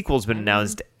sequel's been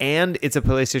announced and it's a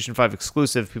PlayStation 5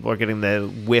 exclusive, people are getting the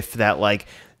whiff that like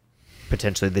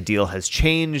potentially the deal has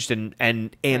changed and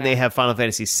they have Final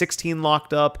Fantasy 16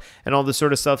 locked up and all this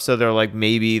sort of stuff. So they're like,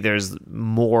 maybe there's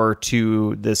more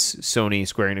to this Sony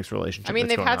Square Enix relationship. I mean,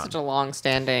 that's they've going had on. such a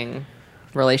long-standing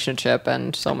relationship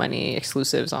and so many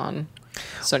exclusives on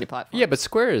Sony platforms. Yeah, but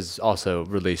Square has also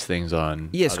released things on.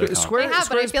 Yeah, other Square- consoles. They have,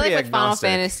 but I Square's feel like pretty with Final agnostic.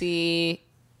 Fantasy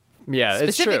Yeah, it's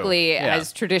true. specifically Yeah.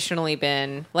 has traditionally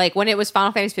been like when it was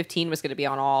Final Fantasy 15 was going to be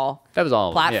on all That was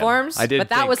all platforms, Yeah. I did but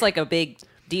that think- was like a big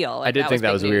deal. Like, I did think that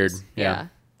big was weird. news. Yeah.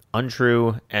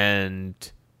 untrue and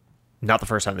not the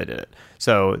first time they did it.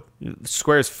 So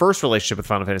Square's first relationship with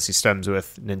Final Fantasy stems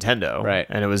with Nintendo, Right.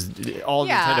 And it was all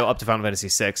Yeah. Nintendo up to Final Fantasy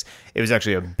VI. It was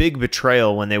actually a big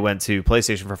betrayal when they went to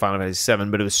PlayStation for Final Fantasy VII,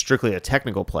 but it was strictly a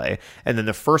technical play. And then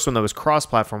the first one that was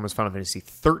cross-platform was Final Fantasy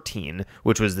 13,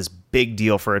 which was this big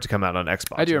deal for it to come out on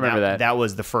Xbox. I do remember that. That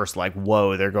was the first like,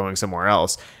 whoa, they're going somewhere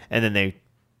else. And then they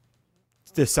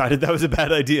decided that was a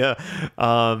bad idea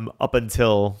up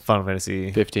until Final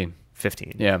Fantasy 15.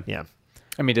 15. Yeah. Yeah.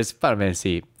 I mean, does Final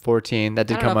Fantasy 14 that I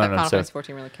did don't know come if out that Final on Fantasy so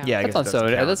 14 really counts. Yeah, I that's guess on it doesn't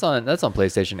Sony. count. That's on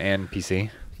PlayStation and PC.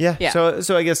 Yeah. Yeah.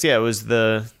 So I guess it was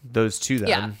those two then.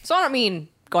 Yeah. So I don't mean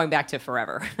going back to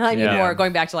forever. I mean Yeah. more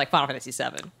going back to like Final Fantasy VII.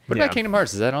 What Yeah. about Kingdom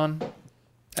Hearts? Is that on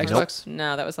Xbox?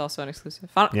 No, that was also an exclusive.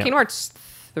 Yeah. Kingdom Hearts.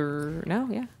 No,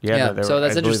 yeah. Yeah. So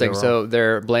that's interesting. So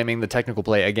they're blaming the technical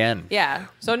play again. Yeah.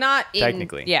 So not in,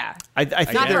 Technically. Yeah. I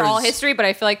think Not for all there's- history, but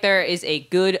I feel like there is a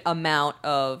good amount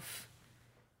of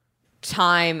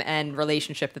time and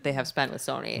relationship that they have spent with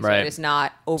Sony. So Right. it is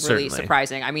not overly Certainly.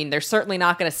 surprising. I mean, they're certainly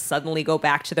not going to suddenly go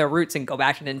back to their roots and go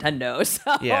back to Nintendo.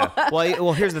 So. Yeah.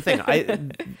 Well, here's the thing.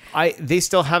 They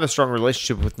still have a strong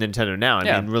relationship with Nintendo now. I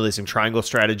Yeah. mean, releasing Triangle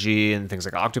Strategy and things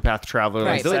like Octopath Traveler.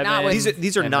 Right, Like, but not with-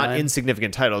 these are and not 9.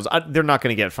 insignificant titles. They're not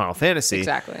going to get Final Fantasy.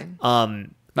 Exactly.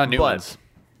 Not new but- ones.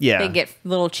 Yeah. They get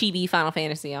little chibi Final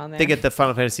Fantasy on there. They get the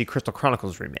Final Fantasy Crystal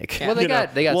Chronicles remake. Yeah. Well, they You know?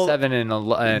 got Well, 7 and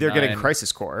 11. They're getting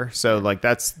Crisis Core, so like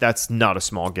that's not a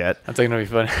small get. That's gonna be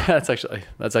fun. That's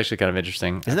actually kind of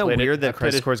interesting. Isn't that weird that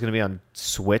Crisis Core is going to be on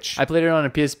Switch? I played it on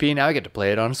a PSP. Now I get to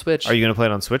play it on a Switch. Are you going to play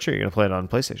it on Switch or are you going to play it on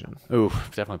PlayStation? Ooh,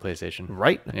 definitely PlayStation.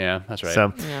 Right. Yeah, that's right.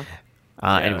 So, Yeah.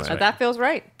 anyway, that's right. That feels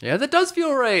right. yeah, that does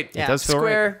feel right. Yeah. it does feel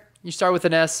Square. right. You start with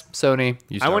an S. Sony.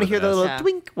 You I start want to with hear an the S. little Yeah.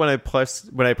 twink when I press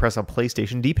on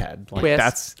PlayStation D-pad. Like Twist.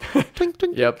 that's twink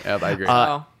twink. Yep, I agree.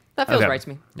 Oh, that feels okay. right to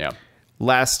me. yeah.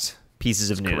 Last pieces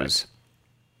of news. correct.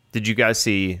 Did you guys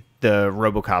see the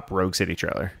RoboCop Rogue City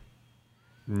trailer?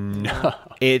 No.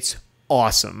 It's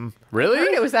awesome. Really? I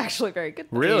heard it was actually very good.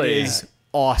 Really? It is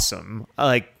awesome.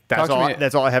 Like that's Talk to all. me.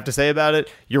 That's all I have to say about it.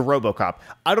 You're RoboCop.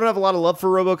 I don't have a lot of love for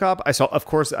RoboCop. Of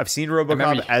course, I've seen remember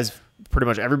RoboCop you- as pretty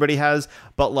much everybody has.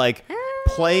 But like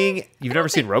playing, you've never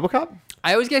seen RoboCop?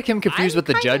 I always get him confused I'm with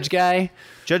the kind judge of- guy.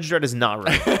 Judge Dredd is not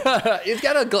right. He's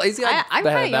got I'm kind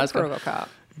of young mask for on. RoboCop.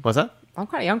 What's that? I'm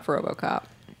kind of young for RoboCop.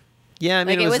 Yeah, I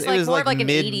mean, Like, it was more of like an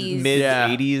mid 80s. mid Yeah.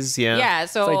 80s. Yeah. Yeah,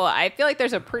 so It's I feel like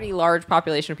there's a pretty large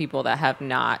population of people that have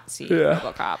not seen Yeah.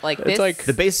 RoboCop. Like It's this, like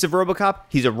The basis of RoboCop,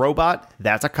 he's a robot.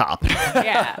 That's a cop.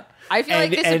 yeah. I feel like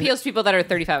And- this and- appeals to people that are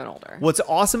 35 and older. What's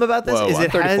awesome about this Whoa, is I'm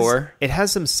it has 34.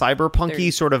 some cyberpunky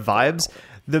 30. sort of vibes.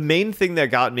 The main thing that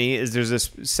got me is there's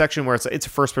this section where it's a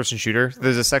first person shooter.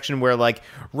 There's a section where like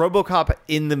RoboCop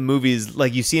in the movies,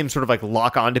 like you see him sort of like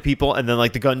lock onto people and then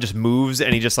like the gun just moves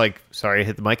and he just like, sorry, I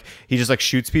hit the mic. He just like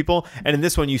shoots people. And in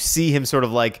this one you see him sort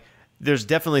of like, there's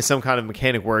definitely some kind of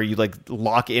mechanic where you like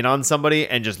lock in on somebody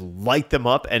and just light them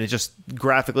up and it just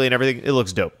graphically and everything, it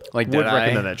looks dope. Like would Deadeye,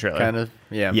 recommend that trailer. Kind of.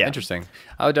 Yeah, Yeah. interesting.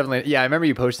 I would definitely. Yeah, I remember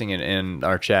you posting it in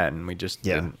our chat, and we just.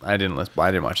 Yeah. I didn't watch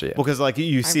it yet. Well, because like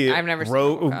you see I've never seen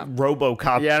RoboCop.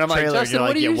 RoboCop yeah, and I'm like, trailer, Justin, you're what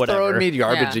like, are you whatever. throwing me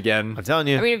garbage Yeah. again? I'm telling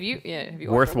you, I mean, have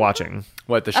you worth watched RoboCop? watching.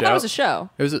 What the show? I thought it was a show.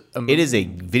 It was. It is a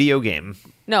video game.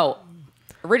 No,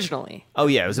 originally. Oh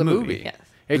yeah, it was a movie. Yes.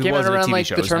 It It came out wasn't a around TV like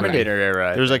show, the it was a movie. Terminator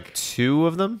era. There's like 2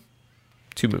 of them,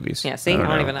 2 movies. Yeah, see, I don't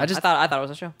know. even know. I I, just- thought it was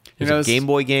a show. There's know, a it's- Game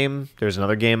Boy game. There's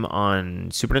another game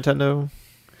on Super Nintendo.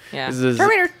 Yeah, This is-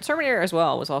 Terminator as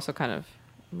well was also kind of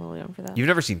a little young for that. You've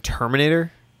never seen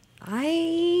Terminator?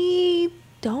 I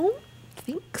don't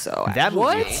think so. That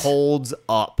movie actually. holds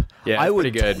up. Yeah, I it's would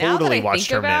pretty good. Now that totally I watch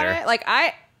think about Terminator. it, like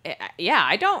I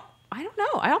don't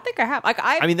know. I don't think I have. Like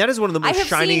I mean, that is one of the I most have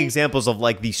shining seen- examples of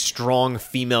like the strong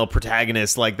female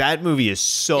protagonist. Like that movie is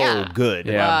so Yeah. good.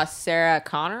 Yeah. Sarah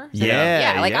Connor.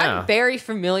 Yeah, Like yeah. I'm very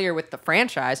familiar with the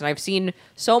franchise, and I've seen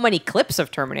so many clips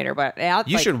of Terminator. But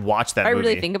You should watch that If I movie.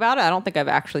 really think about it, I don't think I've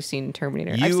actually seen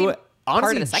Terminator. I've seen You part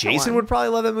honestly, of the second Jason one. would probably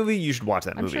love that movie. You should watch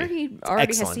that I'm movie. sure he It's already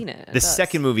has excellent. seen it. It The does.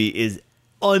 second movie is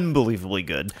unbelievably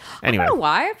good. Anyway, I don't know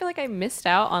why. I feel like I missed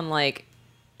out on like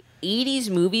 80s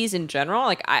movies in general.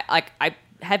 I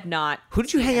have not. who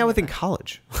did you hang out with in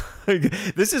college?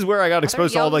 This is where I got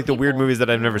exposed to all young like the weird people. movies that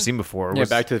I've never seen before. Yeah, Was-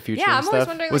 Back to the Future Yeah, and I'm always stuff.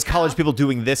 wondering. was like, college how- people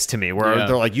doing this to me where Yeah.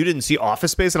 they're like, you didn't see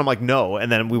Office Space? And I'm like, no.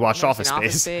 And then we watched I've Office seen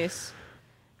Space. Space,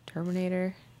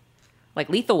 Terminator, like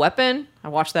Lethal Weapon. I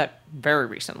watched that very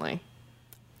recently.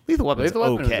 Lethal Weapon's Lethal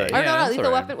Weapon is okay. a- Or Yeah, no, that's Lethal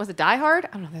alright. Weapon was it Die Hard? I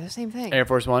don't know. They're the same thing. Air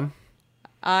Force One.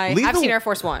 I have Lethal- seen Air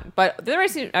Force One, but the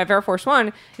reason I've Air Force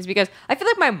One is because I feel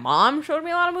like my mom showed me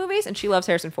a lot of movies, and she loves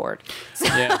Harrison Ford. So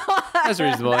Yeah, that's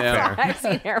reasonable. Yeah. I've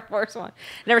seen Air Force One.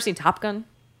 Never seen Top Gun.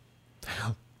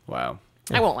 Wow.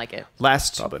 I won't like it.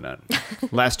 Last Probably not.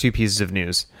 last 2 pieces of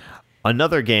news.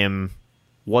 Another game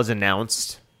was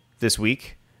announced this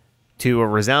week to a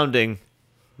resounding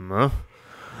 "Meh."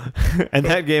 And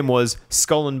that game was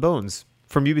Skull and Bones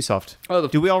from Ubisoft. Oh,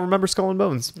 Do we all remember Skull and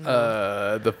Bones?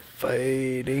 The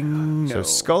fighting. So No.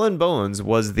 Skull and Bones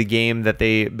was the game that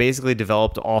they basically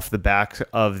developed off the back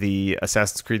of the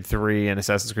Assassin's Creed 3 and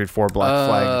Assassin's Creed 4 Black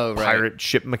Flag Oh, right. pirate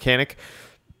ship mechanic.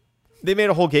 They made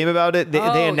a whole game about it.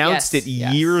 They announced yes, it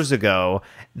years ago.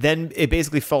 Then it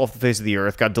basically fell off the face of the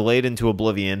earth, got delayed into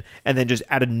oblivion, and then just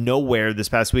out of nowhere this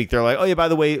past week, they're like, oh yeah, by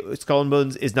the way, Skull and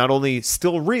Bones is not only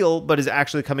still real, but is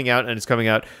actually coming out, and it's coming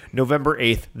out November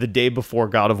 8th, the day before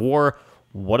God of War.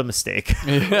 What a mistake.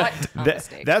 What a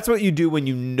mistake. That's what you do when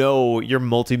you know your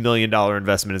multi-million-dollar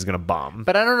investment is going to bomb.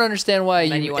 But I don't understand why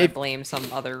And then you want to blame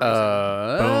some other reason.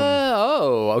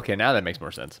 Okay, now that makes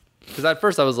more sense. Because at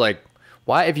first I was like,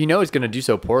 why? If you know it's going to do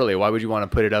so poorly, why would you want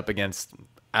to put it up against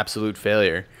absolute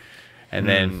failure? And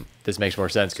then this makes more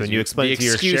sense. When you explain to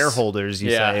your shareholders,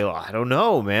 you say, well, I don't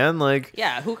know, man. Like,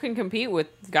 yeah, who can compete with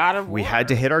God of War? We had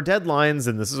to hit our deadlines,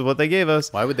 and this is what they gave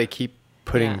us. Why would they keep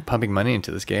pumping money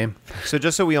into this game? So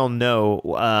just so we all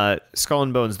know, Skull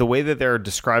and Bones, the way that they're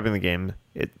describing the game,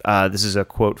 this is a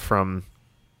quote from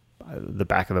the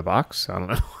back of the box. I don't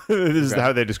know. This is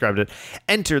how they described it.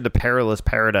 Enter the perilous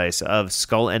paradise of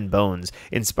Skull and Bones,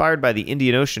 inspired by the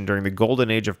Indian Ocean during the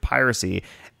golden age of piracy,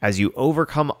 as you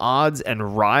overcome odds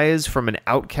and rise from an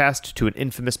outcast to an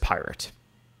infamous pirate.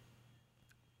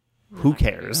 Who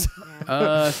cares?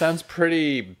 Sounds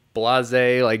pretty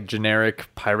blasé, like generic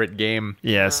pirate game.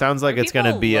 Yeah, sounds like it's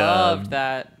going to be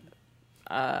that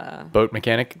boat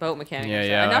mechanic.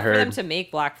 Yeah. Enough for them to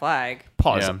make Black Flag.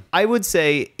 Pause. Yeah. I would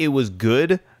say it was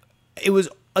good. It was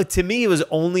to me, it was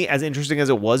only as interesting as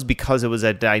it was because it was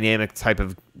a dynamic type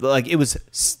of like it was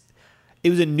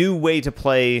a new way to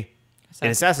play an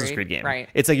Assassin's Creed game. Right.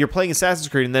 It's like you're playing Assassin's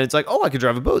Creed and then it's like, oh, I could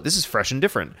drive a boat. This is fresh and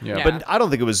different. Yeah. But I don't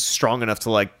think it was strong enough to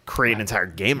like create an entire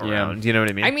game around. You know what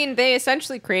I mean? I mean, they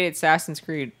essentially created Assassin's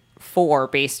Creed 4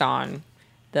 based on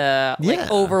the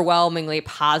like overwhelmingly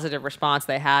positive response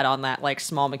they had on that like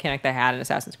small mechanic they had in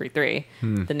Assassin's Creed 3.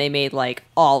 Then they made like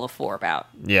all of 4 about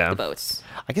the boats.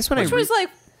 I guess when which was like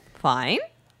fine.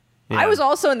 Yeah. I was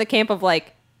also in the camp of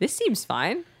like, this seems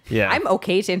fine. Yeah. I'm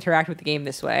okay to interact with the game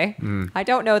this way. I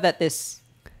don't know that this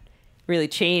really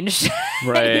changed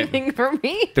anything for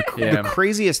me. The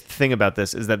craziest thing about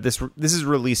this is that this is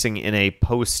releasing in a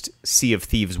post Sea of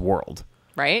Thieves world.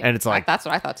 Right? And it's like, that's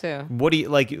what I thought too. What do you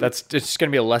like? It's just going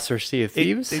to be a lesser Sea of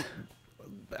Thieves.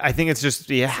 I think it's just,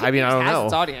 I mean, I don't know. It has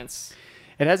its audience.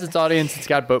 It has its audience. It's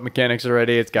got boat mechanics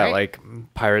already. It's got like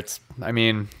pirates. I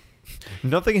mean,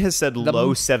 nothing has said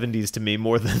low 70s to me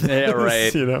more than this,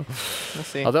 right. You know. We'll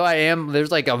see. Although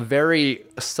there's like a very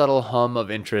subtle hum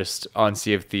of interest on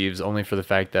Sea of Thieves, only for the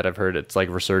fact that I've heard its like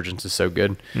resurgence is so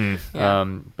good.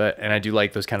 But I do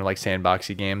like those kind of like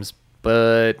sandboxy games.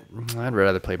 But I'd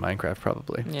rather play Minecraft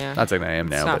probably. Yeah. Not saying I am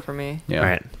now. It's not but, for me. Yeah. All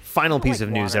right. Final piece of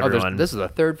news, water. everyone. This is the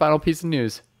third final piece of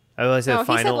news. I said No,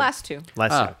 final. he said last two.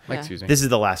 Excuse me. This is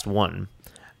the last one.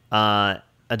 A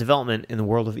development in the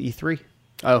world of E3.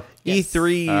 Oh,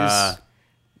 E3's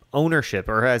ownership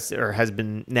has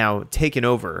been now taken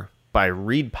over by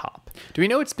ReedPop. Do we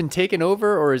know it's been taken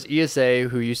over, or is ESA,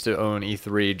 who used to own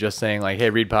E3, just saying like, "Hey,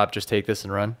 ReedPop, just take this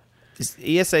and run"?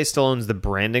 ESA still owns the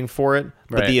branding for it,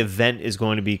 but the event is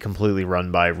going to be completely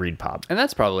run by ReedPop. And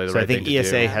that's probably the right thing to do. I think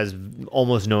ESA has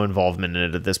almost no involvement in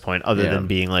it at this point, other than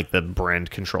being like the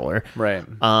brand controller. Right.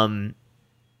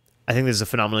 I think this is a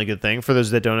phenomenally good thing. For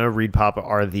those that don't know, ReedPop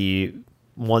are the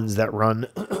ones that run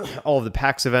all of the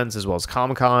PAX events as well as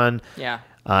Comic-Con,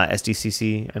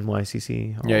 SDCC,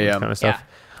 NYCC, all that kind of stuff.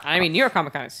 Yeah. I mean, New York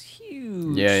Comic Con is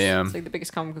huge. Yeah. It's like the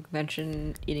biggest comic book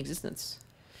convention in existence.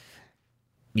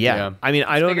 Yeah. I mean,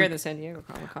 I don't. Bigger than San Diego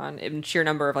Comic Con in sheer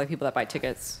number of like people that buy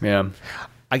tickets. Yeah.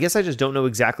 I guess I just don't know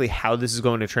exactly how this is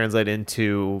going to translate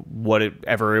into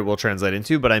whatever it will translate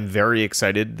into, but I'm very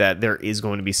excited that there is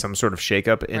going to be some sort of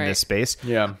shakeup in this space.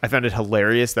 Yeah. I found it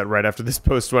hilarious that right after this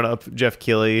post went up, Jeff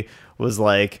Keighley was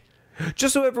like,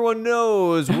 just so everyone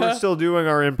knows, we're still doing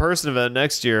our in-person event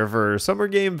next year for Summer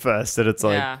Game Fest. And it's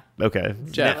like, okay.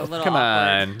 Jeff, come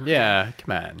on. Yeah,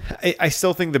 come on. I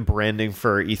still think the branding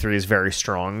for E3 is very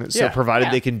strong. So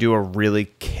provided they can do a really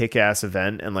kick-ass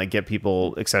event and like get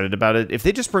people excited about it, if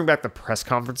they just bring back the press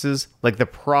conferences, like the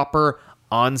proper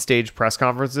on-stage press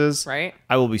conferences, right?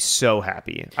 I will be so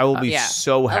happy. I will be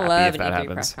so happy if that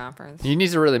happens. Press conference. You need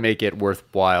to really make it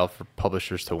worthwhile for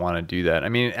publishers to want to do that. I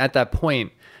mean, at that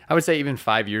point, I would say even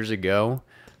 5 years ago,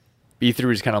 E3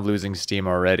 was kind of losing steam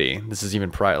already. This is even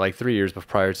prior, like 3 years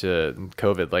prior to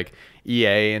COVID. Like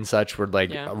EA and such would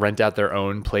like rent out their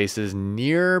own places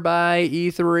nearby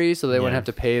E3, so they wouldn't have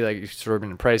to pay like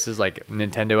exorbitant prices. Like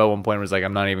Nintendo at one point was like,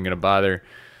 "I'm not even going to bother."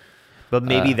 But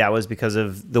maybe that was because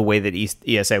of the way that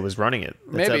ESA was running it.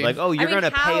 It's Maybe. like, oh, you're going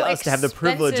to pay us to have the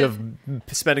privilege of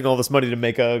spending all this money to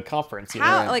make a conference.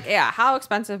 How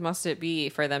expensive must it be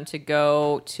for them to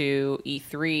go to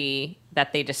E3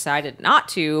 that they decided not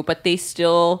to, but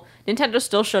Nintendo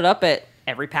still showed up at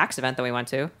every PAX event that we went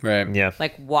to. Right. Yeah.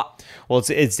 Like what? Well,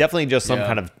 it's definitely just some Yeah.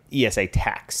 kind of ESA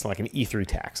tax, like an E3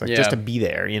 tax, like Yeah. just to be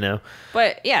there, you know?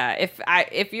 But yeah,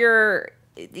 if you're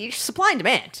supply and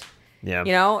demand. Yeah.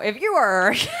 You know, if you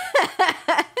are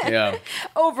Yeah.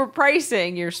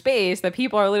 overpricing your space, that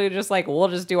people are literally just like, we'll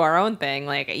just do our own thing.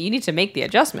 Like, you need to make the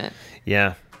adjustment.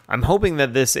 Yeah. I'm hoping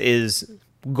that this is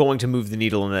going to move the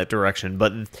needle in that direction.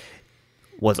 But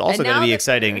what's also And going to now be that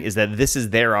exciting they're- is that this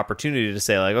is their opportunity to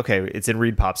say, like, okay, it's in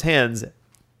Reed Pop's hands.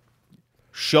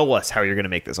 Show us how you're going to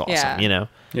make this awesome, Yeah. you know?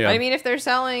 Yeah. But I mean, if they're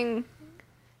selling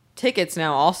tickets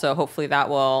now also, hopefully that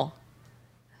will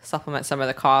supplement some of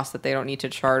the costs that they don't need to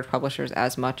charge publishers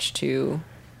as much to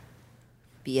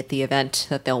be at the event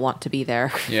that they'll want to be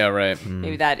there. Yeah. Right.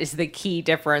 Maybe that is the key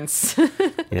difference.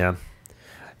 Yeah.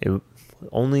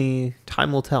 Only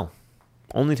time will tell.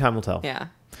 Only time will tell. Yeah.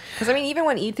 Because, I mean, even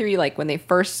when E3, like, when they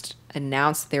first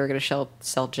announced they were going to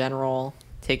sell general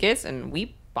tickets, and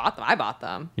we bought them. I bought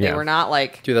them. Yeah. They were not,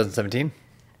 like... 2017.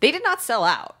 They did not sell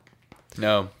out.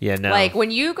 No. Yeah, no. Like,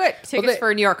 when you get tickets they-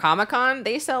 for New York Comic Con,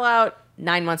 they sell out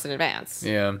 9 months in advance.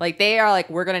 Yeah. Like, they are like,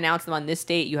 we're going to announce them on this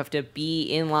date. You have to be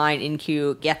in line, in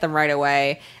queue, get them right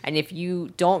away. And if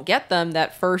you don't get them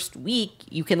that first week,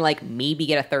 you can, like, maybe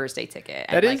get a Thursday ticket.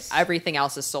 And, That like, is- everything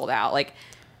else is sold out. Like,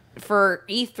 for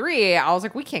E3, I was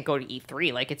like, we can't go to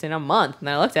E3. Like, it's in a month. And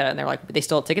then I looked at it, and they're like, they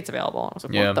still have tickets available. I was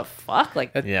like, Yeah. what the fuck?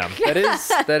 Like, that Yeah.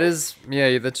 that is,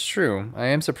 yeah, that's true. I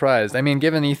am surprised. I mean,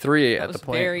 given E3 at was the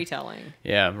point. very telling.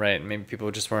 Yeah, right. Maybe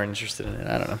people just weren't interested in it.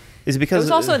 I don't know. Is it It because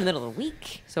was also in the middle of the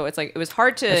week. So it's like, it was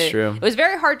hard to... That's true. It was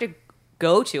very hard to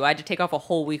go to. I had to take off a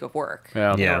whole week of work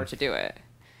Yeah. in Yeah. order to do it.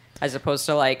 As opposed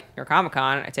to, like, your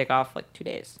Comic-Con, I take off, like, 2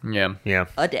 days. Yeah. Yeah.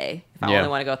 A day. If I Yeah. only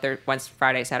want to go Wednesday,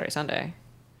 Friday, Saturday, Sunday.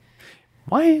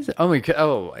 Why is it?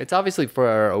 It's obviously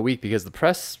for a week because the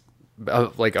press,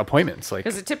 like appointments, like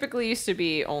Because it typically used to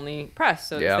be only press,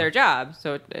 so Yeah. it's their job.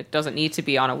 So it doesn't need to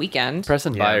be on a weekend. press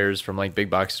and Yeah. buyers from like big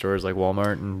box stores like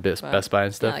Walmart and But, Best Buy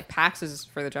and yeah, stuff. like PAX is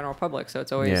for the general public, so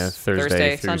it's always Yeah,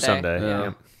 Thursday through Sunday. Yeah.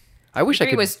 Yeah. I wish I E3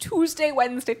 could. was Tuesday,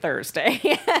 Wednesday, Thursday.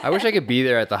 I wish I could be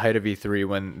there at the height of E3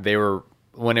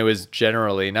 when it was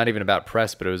generally not even about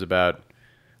press, but it was about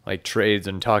like trades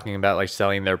and talking about like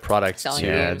selling their products. Selling to-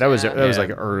 Yeah, games, that was yeah. like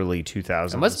early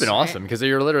 2000s. It must have been awesome because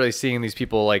you're literally seeing these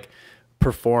people like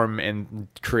perform and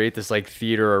create this like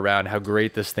theater around how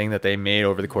great this thing that they made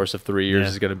over the course of 3 years Yeah.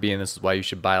 is going to be, and this is why you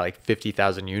should buy like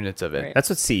 50,000 units of it. Right. That's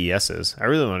what CES is. I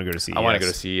really want to go to CES. I want to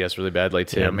go to CES really badly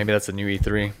too. Yeah. Maybe that's the new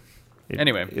E3.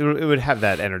 Anyway. it would have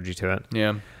that energy to it.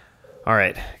 Yeah. All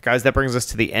right, guys, that brings us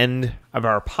to the end of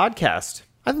our podcast.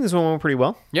 I think this one went pretty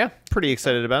well. Yeah. Pretty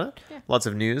excited about it. Lots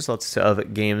of news, lots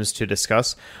of games to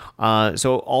discuss.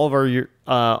 So all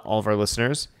of our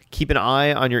listeners, keep an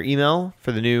eye on your email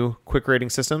for the new quick rating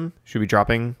system. Should be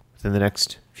dropping within the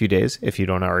next few days if you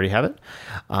don't already have it.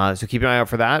 So keep an eye out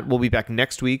for that. We'll be back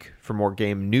next week for more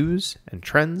game news and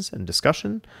trends and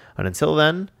discussion. And until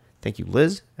then, thank you,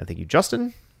 Liz, and thank you,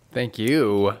 Justin. Thank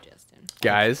you, Justin.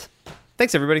 guys.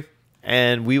 Thanks, everybody.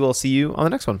 And we will see you on the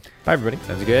next one. Bye, everybody.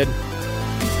 Sounds good.